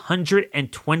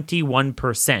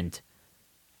 121%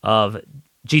 of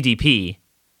GDP.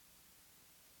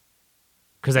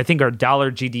 Because I think our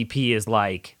dollar GDP is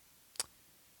like,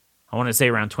 I want to say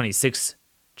around 26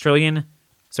 trillion.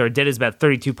 So our debt is about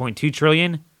 32.2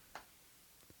 trillion.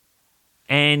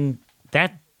 And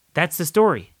that's the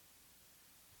story.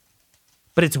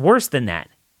 But it's worse than that.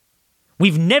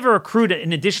 We've never accrued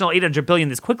an additional $800 billion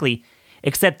this quickly,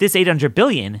 except this $800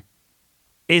 billion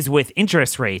is with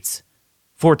interest rates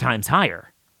 4 times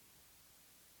higher.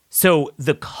 So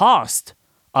the cost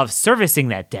of servicing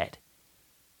that debt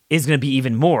is going to be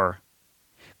even more,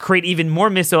 create even more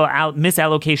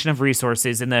misallocation of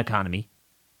resources in the economy,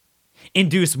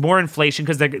 induce more inflation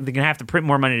because they're going to have to print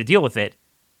more money to deal with it,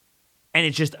 and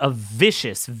it's just a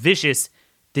vicious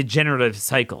degenerative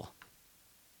cycle.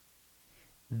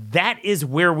 That is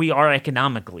where we are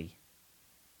economically.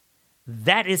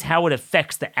 That is how it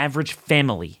affects the average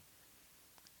family.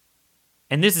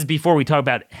 And this is before we talk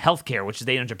about healthcare, which is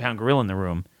the 800-pound gorilla in the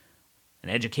room, and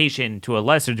education to a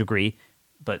lesser degree,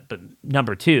 but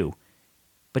number 2.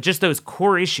 But just those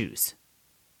core issues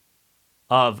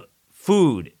of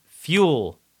food,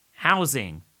 fuel,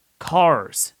 housing,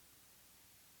 cars,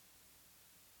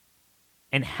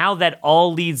 and how that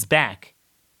all leads back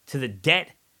to the debt,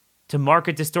 to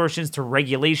market distortions, to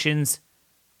regulations,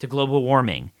 to global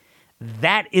warming.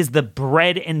 That is the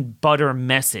bread and butter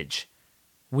message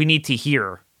we need to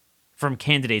hear from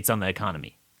candidates on the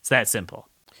economy. It's that simple.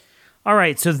 All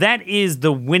right, so that is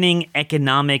the winning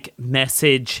economic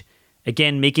message.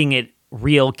 Again, making it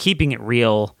real, keeping it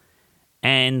real.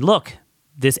 And look,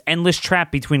 this endless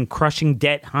trap between crushing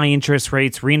debt, high interest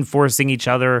rates, reinforcing each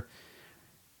other,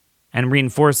 and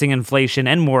reinforcing inflation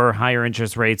and more higher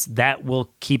interest rates, that will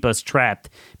keep us trapped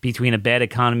between a bad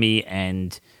economy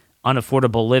and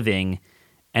unaffordable living.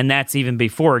 And that's even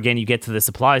before, again, you get to the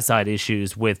supply side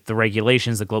issues with the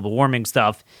regulations, the global warming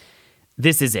stuff.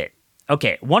 This is it.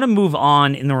 Okay, want to move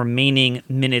on in the remaining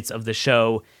minutes of the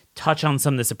show, touch on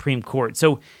some of the Supreme Court.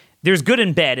 So there's good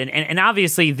and bad, and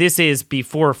obviously this is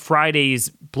before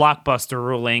Friday's blockbuster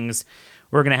rulings.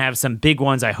 We're going to have some big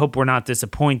ones. I hope we're not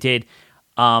disappointed.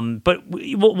 But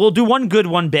we'll do one good,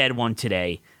 one bad one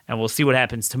today, and we'll see what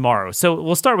happens tomorrow. So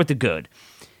we'll start with the good.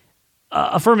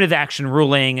 Affirmative action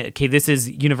ruling. Okay, this is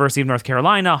University of North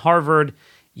Carolina, Harvard,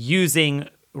 using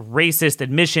racist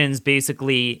admissions,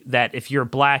 basically that if you're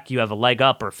black, you have a leg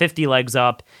up or 50 legs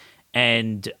up,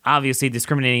 and obviously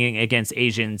discriminating against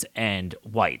Asians and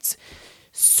whites.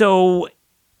 So,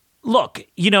 look,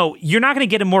 you're not going to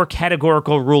get a more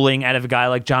categorical ruling out of a guy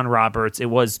like John Roberts. It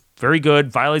was very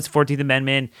good, violates the 14th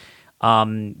Amendment,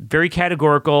 very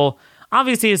categorical.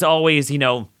 Obviously, as always,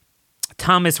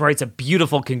 Thomas writes a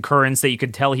beautiful concurrence that you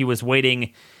could tell he was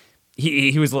waiting.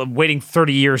 He was waiting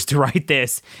 30 years to write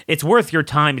this. It's worth your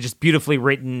time. It's just beautifully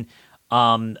written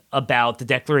about the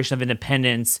Declaration of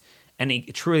Independence and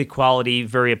true equality,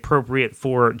 very appropriate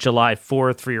for July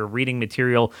 4th for your reading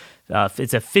material.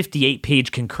 It's a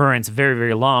 58-page concurrence, very,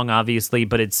 very long, obviously,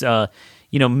 but it's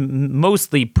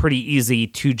mostly pretty easy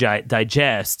to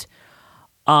digest.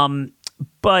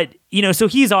 But, so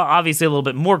he's obviously a little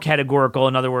bit more categorical.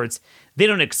 In other words, they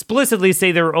don't explicitly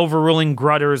say they're overruling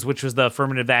Grutters, which was the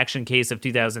affirmative action case of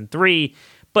 2003,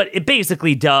 but it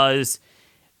basically does.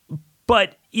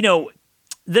 But,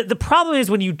 the problem is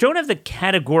when you don't have the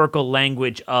categorical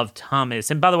language of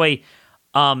Thomas, and by the way,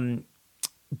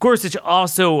 Gorsuch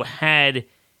also had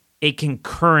a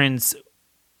concurrence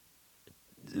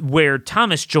where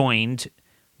Thomas joined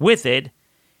with it,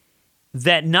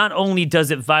 that not only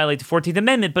does it violate the 14th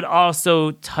Amendment, but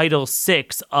also Title VI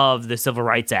of the Civil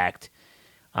Rights Act.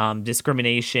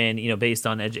 Discrimination, based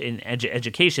on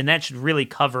education. That should really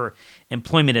cover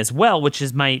employment as well, which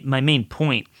is my main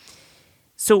point.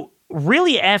 So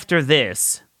really after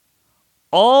this,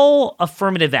 all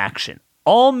affirmative action,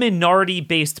 all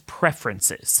minority-based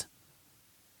preferences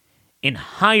in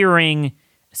hiring,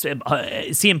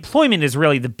 employment is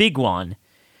really the big one,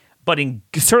 but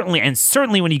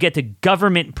certainly when you get to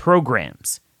government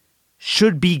programs,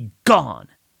 should be gone.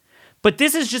 But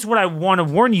this is just what I want to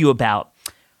warn you about.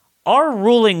 Our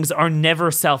rulings are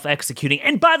never self-executing.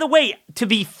 And by the way, to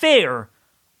be fair,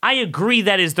 I agree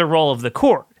that is the role of the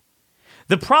court.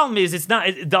 The problem is it's not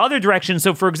the other direction.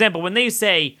 So, for example, when they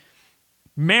say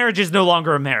marriage is no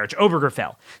longer a marriage,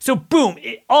 Obergefell. So, boom,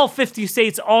 all 50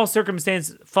 states, all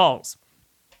circumstance falls.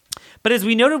 But as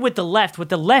we noted with the left, what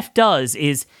the left does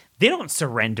is they don't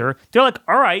surrender. They're like,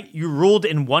 all right, you ruled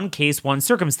in one case, one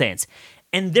circumstance.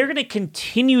 And they're going to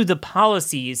continue the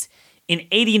policies in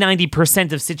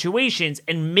 80-90% of situations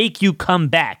and make you come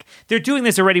back. They're doing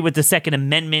this already with the Second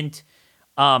Amendment.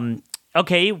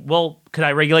 Okay, well, could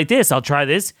I regulate this? I'll try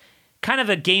this. Kind of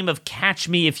a game of catch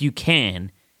me if you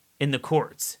can in the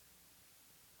courts.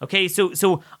 Okay,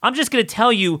 so I'm just going to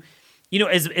tell you,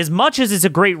 as much as it's a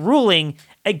great ruling,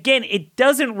 again, it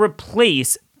doesn't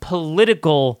replace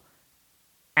political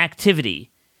activity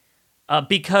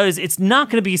because it's not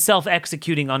going to be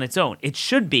self-executing on its own. It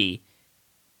should be.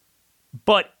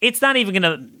 But it's not even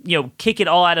going to, kick it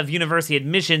all out of university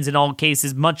admissions in all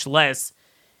cases, much less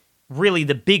really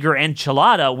the bigger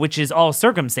enchilada, which is all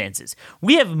circumstances.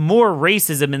 We have more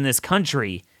racism in this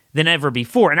country than ever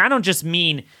before. And I don't just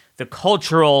mean the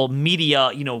cultural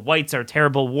media, whites are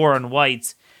terrible, war on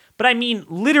whites. But I mean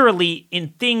literally in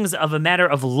things of a matter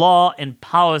of law and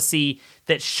policy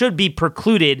that should be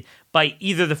precluded by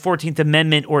either the 14th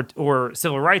Amendment or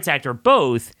Civil Rights Act or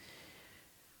both,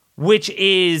 which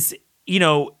is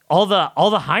all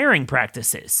the hiring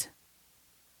practices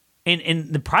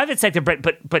in the private sector,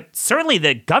 but certainly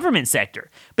the government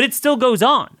sector. But it still goes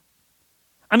on.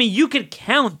 I mean, you could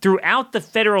count throughout the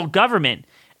federal government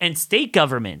and state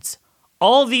governments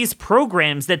all these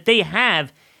programs that they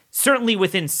have, certainly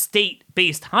within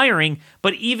state-based hiring,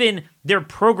 but even their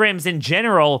programs in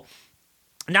general,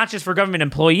 not just for government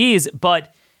employees,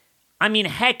 but I mean,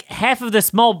 heck, half of the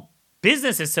Small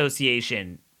Business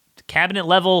Association, cabinet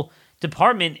level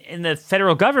department in the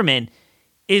federal government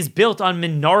is built on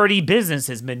minority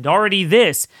businesses, minority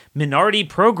this, minority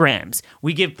programs.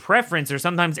 We give preference or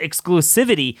sometimes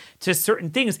exclusivity to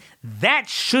certain things. That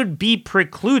should be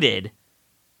precluded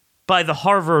by the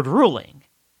Harvard ruling.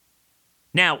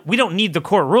 Now, we don't need the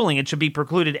court ruling. It should be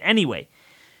precluded anyway.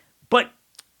 But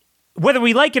whether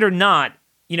we like it or not,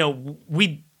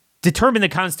 we determine the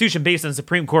Constitution based on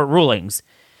Supreme Court rulings.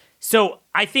 So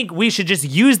I think we should just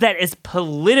use that as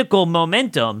political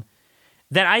momentum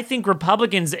that I think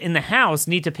Republicans in the House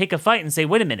need to pick a fight and say,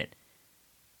 wait a minute,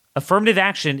 Affirmative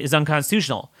action is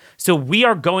unconstitutional. So we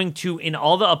are going to, in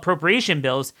all the appropriation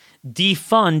bills,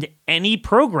 defund any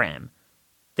program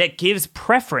that gives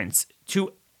preference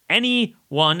to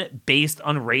anyone based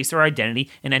on race or identity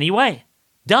in any way.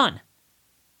 Done.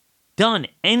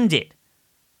 End it.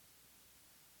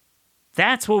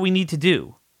 That's what we need to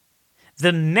do.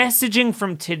 The messaging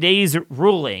from today's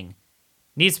ruling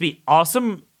needs to be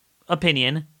awesome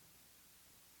opinion.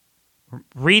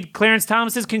 Read Clarence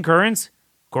Thomas's concurrence.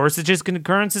 Gorsuch's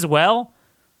concurrence as well.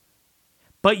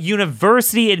 But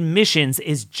university admissions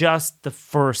is just the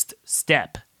first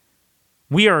step.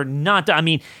 We are not,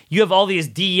 you have all these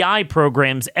DEI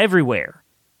programs everywhere.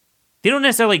 They don't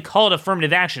necessarily call it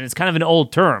affirmative action. It's kind of an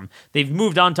old term. They've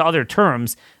moved on to other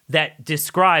terms that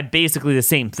describe basically the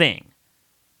same thing.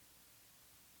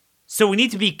 So we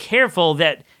need to be careful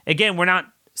that, again, we're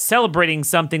not celebrating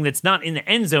something that's not in the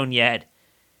end zone yet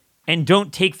and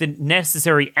don't take the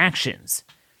necessary actions.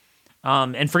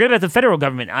 And forget about the federal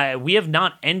government. We have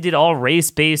not ended all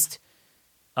race-based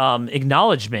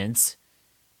acknowledgments,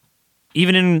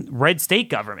 even in red state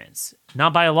governments,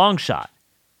 not by a long shot.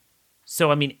 So,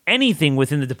 anything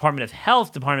within the Department of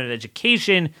Health, Department of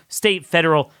Education, state,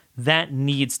 federal, that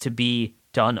needs to be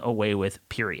done away with,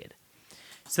 period.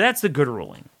 So that's the good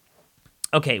ruling.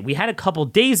 Okay, we had a couple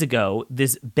days ago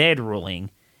this bad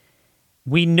ruling.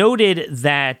 We noted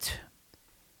that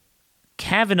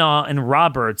Kavanaugh and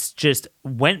Roberts just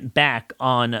went back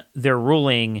on their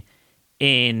ruling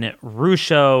in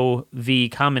Rucho v.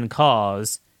 Common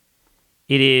Cause.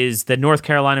 It is the North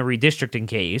Carolina redistricting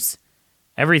case.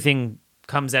 Everything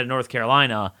comes out of North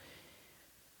Carolina.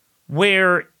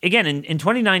 Where, again, in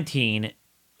 2019,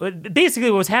 basically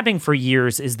what was happening for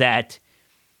years is that,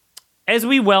 as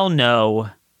we well know,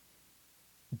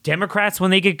 Democrats,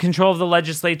 when they get control of the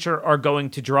legislature, are going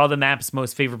to draw the maps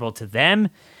most favorable to them,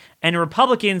 and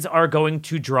Republicans are going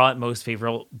to draw it most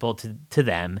favorable to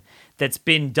them. That's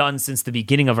been done since the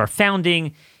beginning of our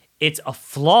founding. It's a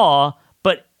flaw,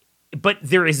 but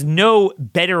there is no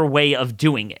better way of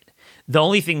doing it. The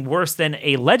only thing worse than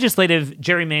a legislative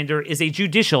gerrymander is a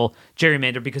judicial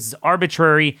gerrymander because it's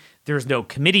arbitrary. There's no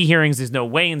committee hearings. There's no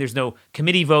weighing. There's no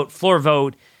committee vote, floor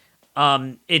vote.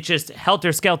 It's just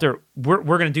helter-skelter. We're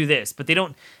going to do this. But they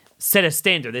don't set a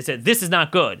standard. They said, this is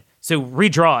not good, so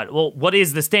redraw it. Well, what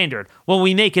is the standard? Well,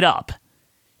 we make it up.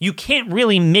 You can't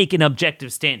really make an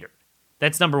objective standard.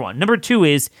 That's number one. Number two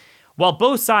is, while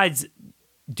both sides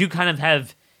do kind of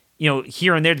have,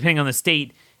 here and there, depending on the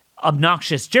state,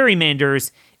 obnoxious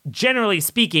gerrymanders, generally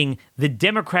speaking, the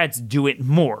Democrats do it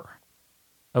more.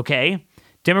 Okay?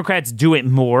 Democrats do it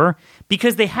more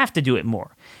because they have to do it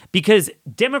more. Because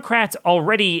Democrats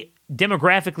already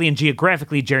demographically and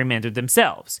geographically gerrymandered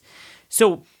themselves.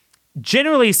 So,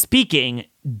 generally speaking,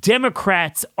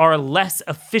 Democrats are less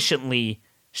efficiently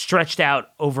stretched out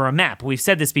over a map. We've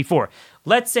said this before.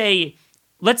 Let's take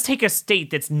a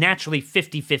state that's naturally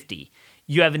 50-50.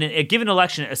 You have a given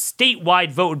election, a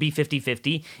statewide vote would be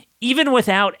 50-50. Even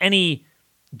without any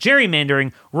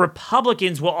gerrymandering,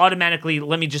 Republicans will automatically,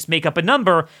 let me just make up a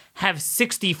number, have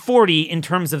 60-40 in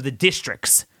terms of the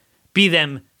districts, be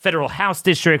them federal House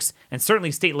districts and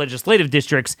certainly state legislative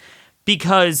districts,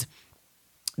 because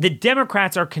the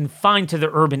Democrats are confined to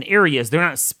the urban areas. They're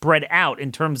not spread out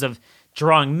in terms of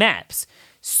drawing maps.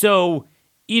 So,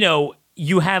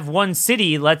 you have one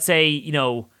city, let's say,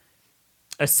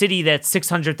 a city that's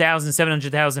 600,000,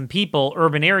 700,000 people,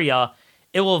 urban area,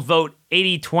 it will vote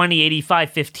 80-20,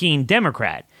 85-15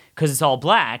 Democrat because it's all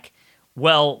black.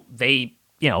 Well, they,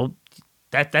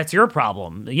 that's your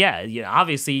problem. Yeah,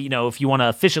 obviously, if you want to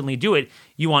efficiently do it,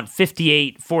 you want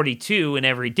 58-42 in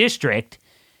every district.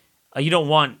 You don't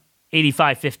want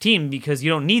 85-15 because you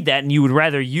don't need that, and you would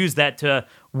rather use that to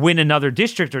win another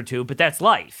district or two, but that's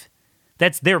life.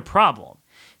 That's their problem.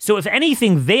 So if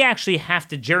anything, they actually have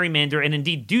to gerrymander and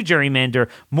indeed do gerrymander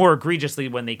more egregiously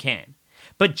when they can.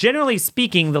 But generally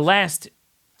speaking, the last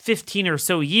 15 or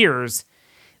so years,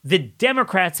 the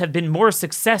Democrats have been more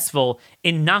successful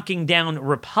in knocking down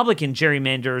Republican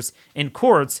gerrymanders in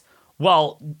courts,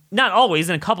 while not always,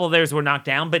 and a couple of theirs were knocked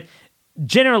down, but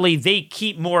generally they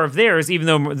keep more of theirs even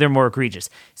though they're more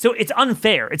egregious. So it's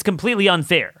unfair. It's completely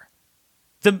unfair.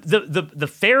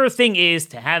 The fair thing is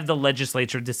to have the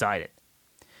legislature decide it.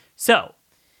 So,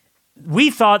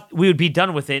 we thought we would be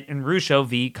done with it in Rucho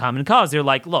v. Common Cause. They're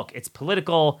like, look, it's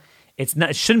political. It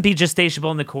shouldn't be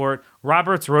justiciable in the court.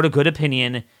 Roberts wrote a good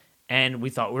opinion, and we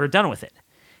thought we were done with it.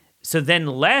 So then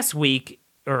last week,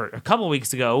 or a couple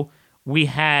weeks ago, we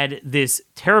had this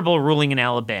terrible ruling in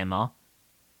Alabama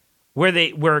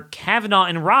where Kavanaugh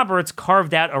and Roberts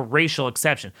carved out a racial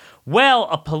exception. Well,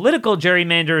 a political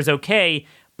gerrymander is okay,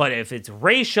 But if it's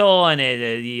racial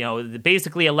and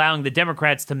basically allowing the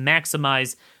Democrats to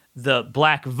maximize the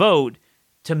black vote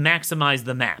to maximize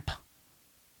the map.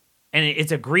 And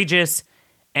it's egregious,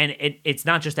 and it's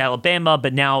not just Alabama,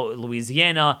 but now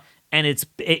Louisiana, and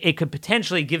it could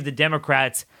potentially give the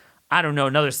Democrats, I don't know,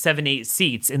 another 7-8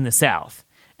 seats in the South.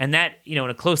 And that, in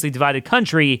a closely divided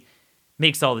country,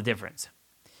 makes all the difference.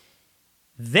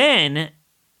 Then,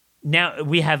 now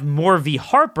we have Moore v.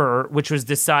 Harper, which was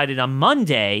decided on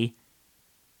Monday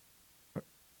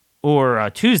or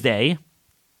Tuesday,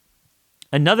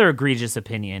 another egregious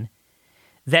opinion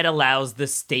that allows the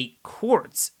state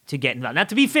courts to get involved. Now,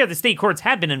 to be fair, the state courts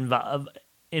have been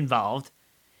involved,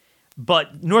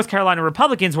 but North Carolina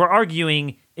Republicans were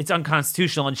arguing it's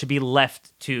unconstitutional and should be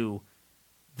left to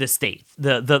the state,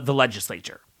 the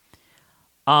legislature.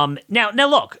 Now,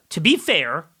 look, to be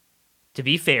fair,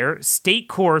 state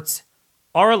courts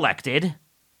are elected,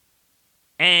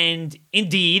 and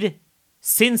indeed,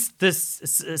 since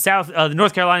the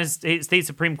North Carolina State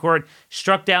Supreme Court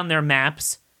struck down their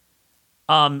maps,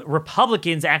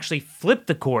 Republicans actually flipped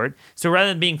the court. So rather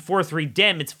than being 4-3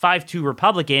 Dem, it's 5-2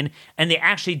 Republican, and they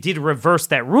actually did reverse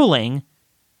that ruling.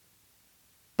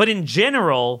 But in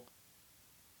general,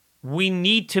 we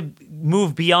need to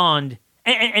move beyond,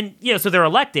 and so they're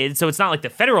elected, so it's not like the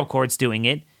federal court's doing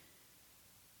it.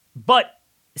 But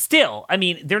still, I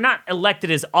mean, they're not elected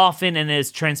as often and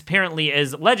as transparently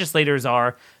as legislators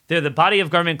are. They're the body of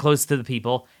government close to the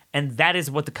people, and that is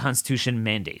what the Constitution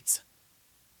mandates.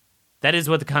 That is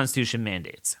what the Constitution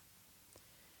mandates.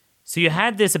 So you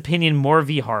had this opinion, Moore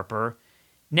v. Harper.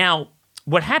 Now,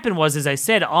 what happened was, as I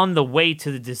said, on the way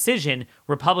to the decision,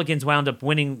 Republicans wound up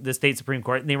winning the state Supreme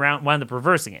Court, and they wound up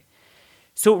reversing it.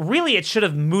 So really, it should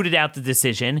have mooted out the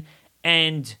decision,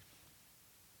 and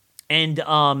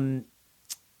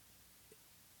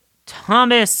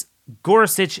Thomas,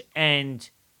 Gorsuch, and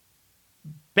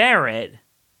Barrett.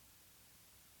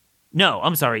 No,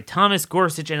 I'm sorry. Thomas,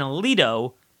 Gorsuch, and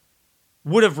Alito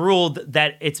would have ruled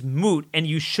that it's moot and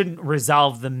you shouldn't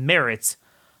resolve the merits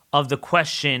of the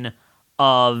question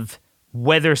of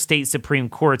whether state Supreme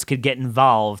Courts could get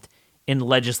involved in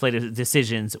legislative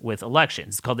decisions with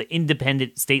elections. It's called the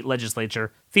independent state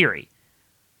legislature theory.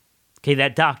 Okay,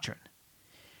 that doctrine.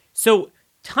 So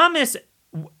Thomas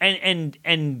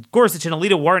and Gorsuch and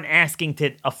Alito weren't asking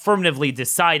to affirmatively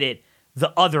decide it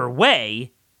the other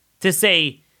way, to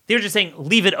say, they were just saying,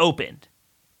 leave it open.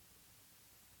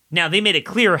 Now, they made it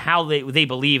clear how they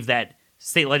believe that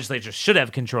state legislatures should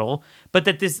have control, but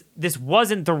that this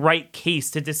wasn't the right case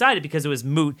to decide it because it was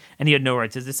moot and he had no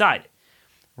right to decide it.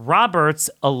 Roberts,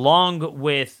 along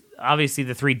with, obviously,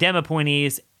 the 3 Dem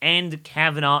appointees and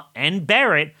Kavanaugh and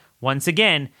Barrett, once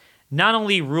again, not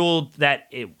only ruled that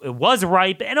it was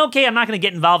ripe, and okay, I'm not going to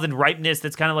get involved in ripeness,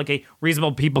 that's kind of like a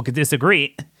reasonable people could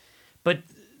disagree, but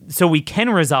so we can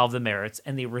resolve the merits,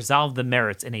 and they resolved the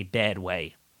merits in a bad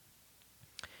way.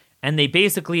 And they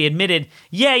basically admitted,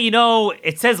 yeah,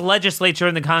 it says legislature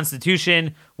in the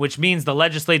Constitution, which means the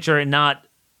legislature and not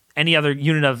any other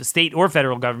unit of state or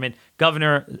federal government,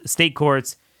 governor, state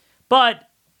courts. But,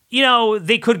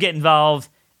 they could get involved.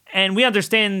 And we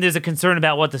understand there's a concern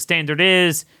about what the standard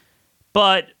is,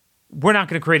 but we're not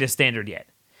going to create a standard yet.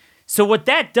 So what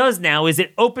that does now is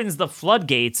it opens the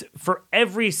floodgates for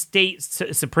every state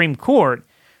Supreme Court,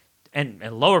 and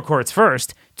lower courts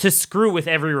first, to screw with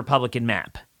every Republican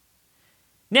map.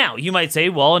 Now, you might say,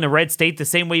 well, in a red state, the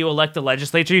same way you elect a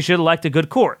legislature, you should elect a good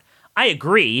court. I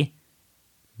agree,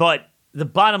 but the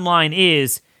bottom line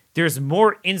is there's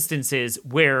more instances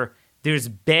where there's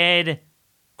bad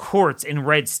courts in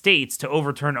red states to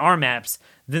overturn our maps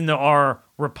than there are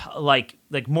like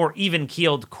more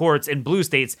even-keeled courts in blue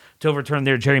states to overturn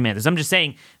their gerrymanders. I'm just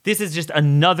saying this is just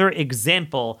another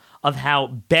example of how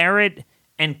Barrett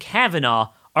and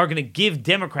Kavanaugh are going to give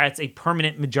Democrats a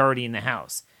permanent majority in the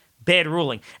House. Bad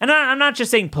ruling. And I'm not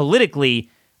just saying politically,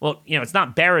 well, it's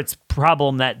not Barrett's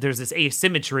problem that there's this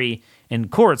asymmetry in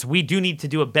courts. We do need to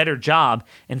do a better job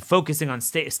in focusing on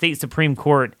state Supreme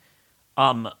Court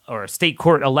or state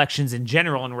court elections in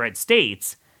general in red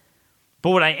states.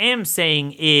 But what I am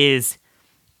saying is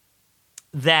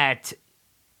that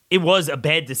it was a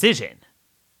bad decision.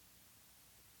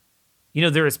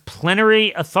 There is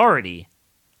plenary authority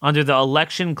under the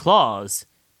election clause,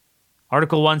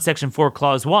 Article 1, Section 4,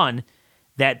 Clause 1,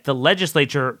 that the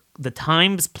legislature, the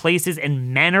times, places,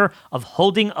 and manner of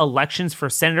holding elections for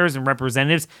senators and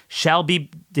representatives shall be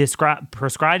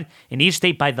prescribed in each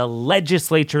state by the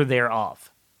legislature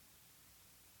thereof.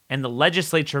 And the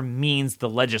legislature means the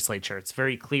legislature. It's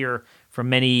very clear from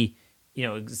many,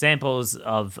 examples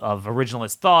of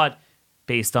originalist thought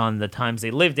based on the times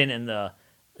they lived in and the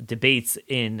debates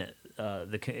in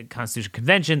the Constitutional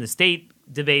Convention, the state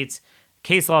debates,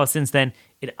 case law since then,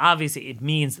 it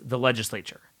means the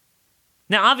legislature.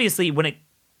 Now, obviously, when it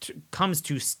comes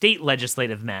to state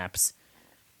legislative maps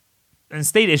and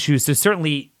state issues, so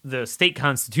certainly the state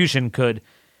constitution could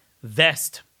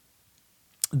vest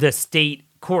the state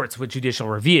courts with judicial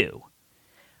review.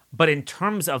 But in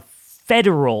terms of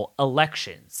federal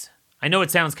elections, I know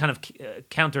it sounds kind of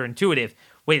counterintuitive.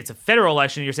 Wait, it's a federal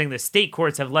election. You're saying the state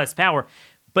courts have less power,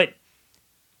 but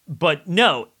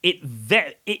no.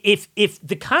 If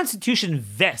the Constitution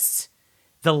vests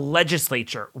the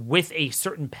legislature with a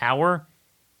certain power,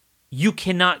 you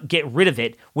cannot get rid of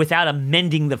it without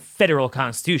amending the federal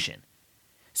Constitution.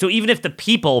 So even if the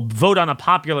people vote on a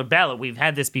popular ballot, we've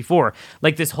had this before,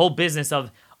 like this whole business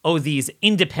of these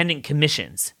independent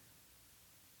commissions.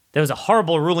 There was a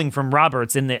horrible ruling from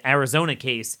Roberts in the Arizona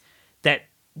case that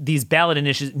these ballot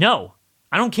initiatives, no,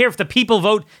 I don't care if the people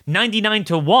vote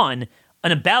 99-1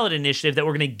 on a ballot initiative that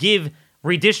we're going to give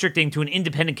redistricting to an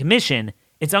independent commission,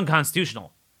 it's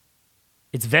unconstitutional.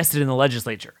 It's vested in the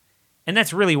legislature. And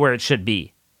that's really where it should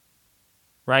be,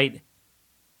 right?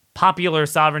 Popular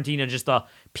sovereignty, just the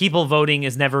people voting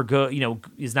is never good,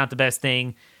 is not the best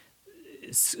thing.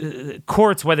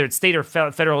 Courts, whether it's state or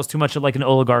federal, is too much like an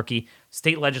oligarchy.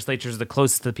 State legislatures are the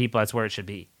closest to the people. That's where it should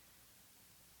be.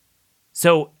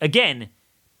 So again,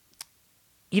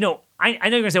 I know you're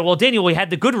going to say, well, Daniel, we had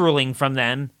the good ruling from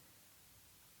them.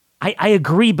 I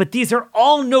agree, but these are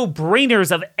all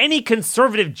no-brainers of any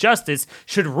conservative justice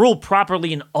should rule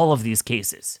properly in all of these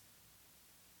cases.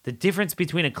 The difference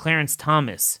between a Clarence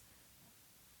Thomas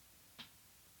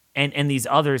and these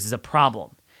others is a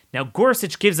problem. Now,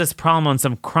 Gorsuch gives us a problem on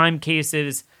some crime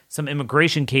cases, some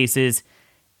immigration cases,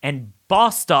 and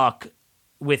Bostock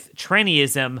with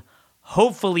trannyism,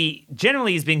 hopefully,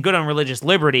 generally has been good on religious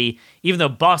liberty, even though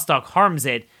Bostock harms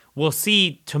it. We'll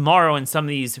see tomorrow in some of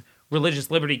these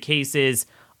religious liberty cases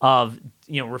of,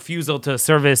 refusal to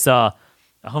service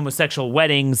homosexual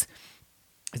weddings.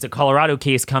 It's a Colorado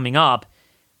case coming up.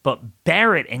 But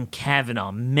Barrett and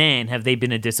Kavanaugh, man, have they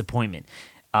been a disappointment.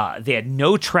 They had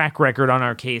no track record on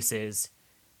our cases,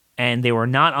 and they were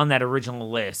not on that original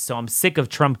list. So I'm sick of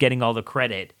Trump getting all the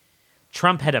credit.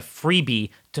 Trump had a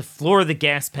freebie to floor the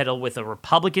gas pedal with a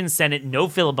Republican Senate, no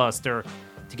filibuster,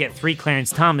 to get 3 Clarence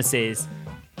Thomases.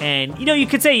 And, you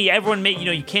could say everyone may,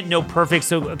 you can't know perfect.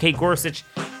 So, okay, Gorsuch,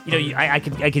 I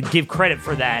could give credit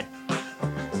for that.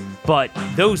 But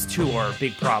those two are a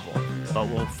big problem. But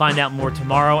we'll find out more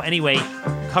tomorrow. Anyway,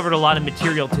 covered a lot of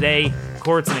material today.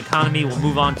 Courts and economy. We'll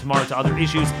move on tomorrow to other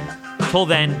issues. Till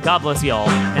then, God bless you all,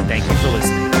 and thank you for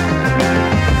listening.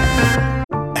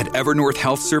 At Evernorth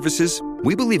Health Services,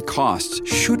 we believe costs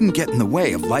shouldn't get in the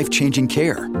way of life-changing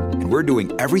care. And we're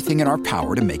doing everything in our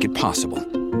power to make it possible.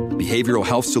 Behavioral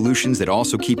health solutions that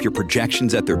also keep your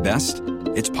projections at their best?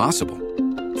 It's possible.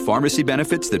 Pharmacy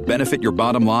benefits that benefit your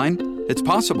bottom line? It's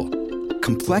possible.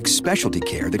 Complex specialty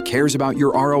care that cares about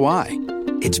your ROI?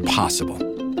 It's possible.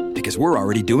 Because we're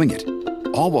already doing it.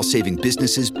 All while saving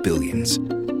businesses billions.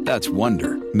 That's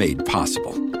Wonder made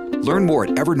possible. Learn more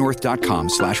at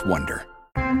evernorth.com/wonder.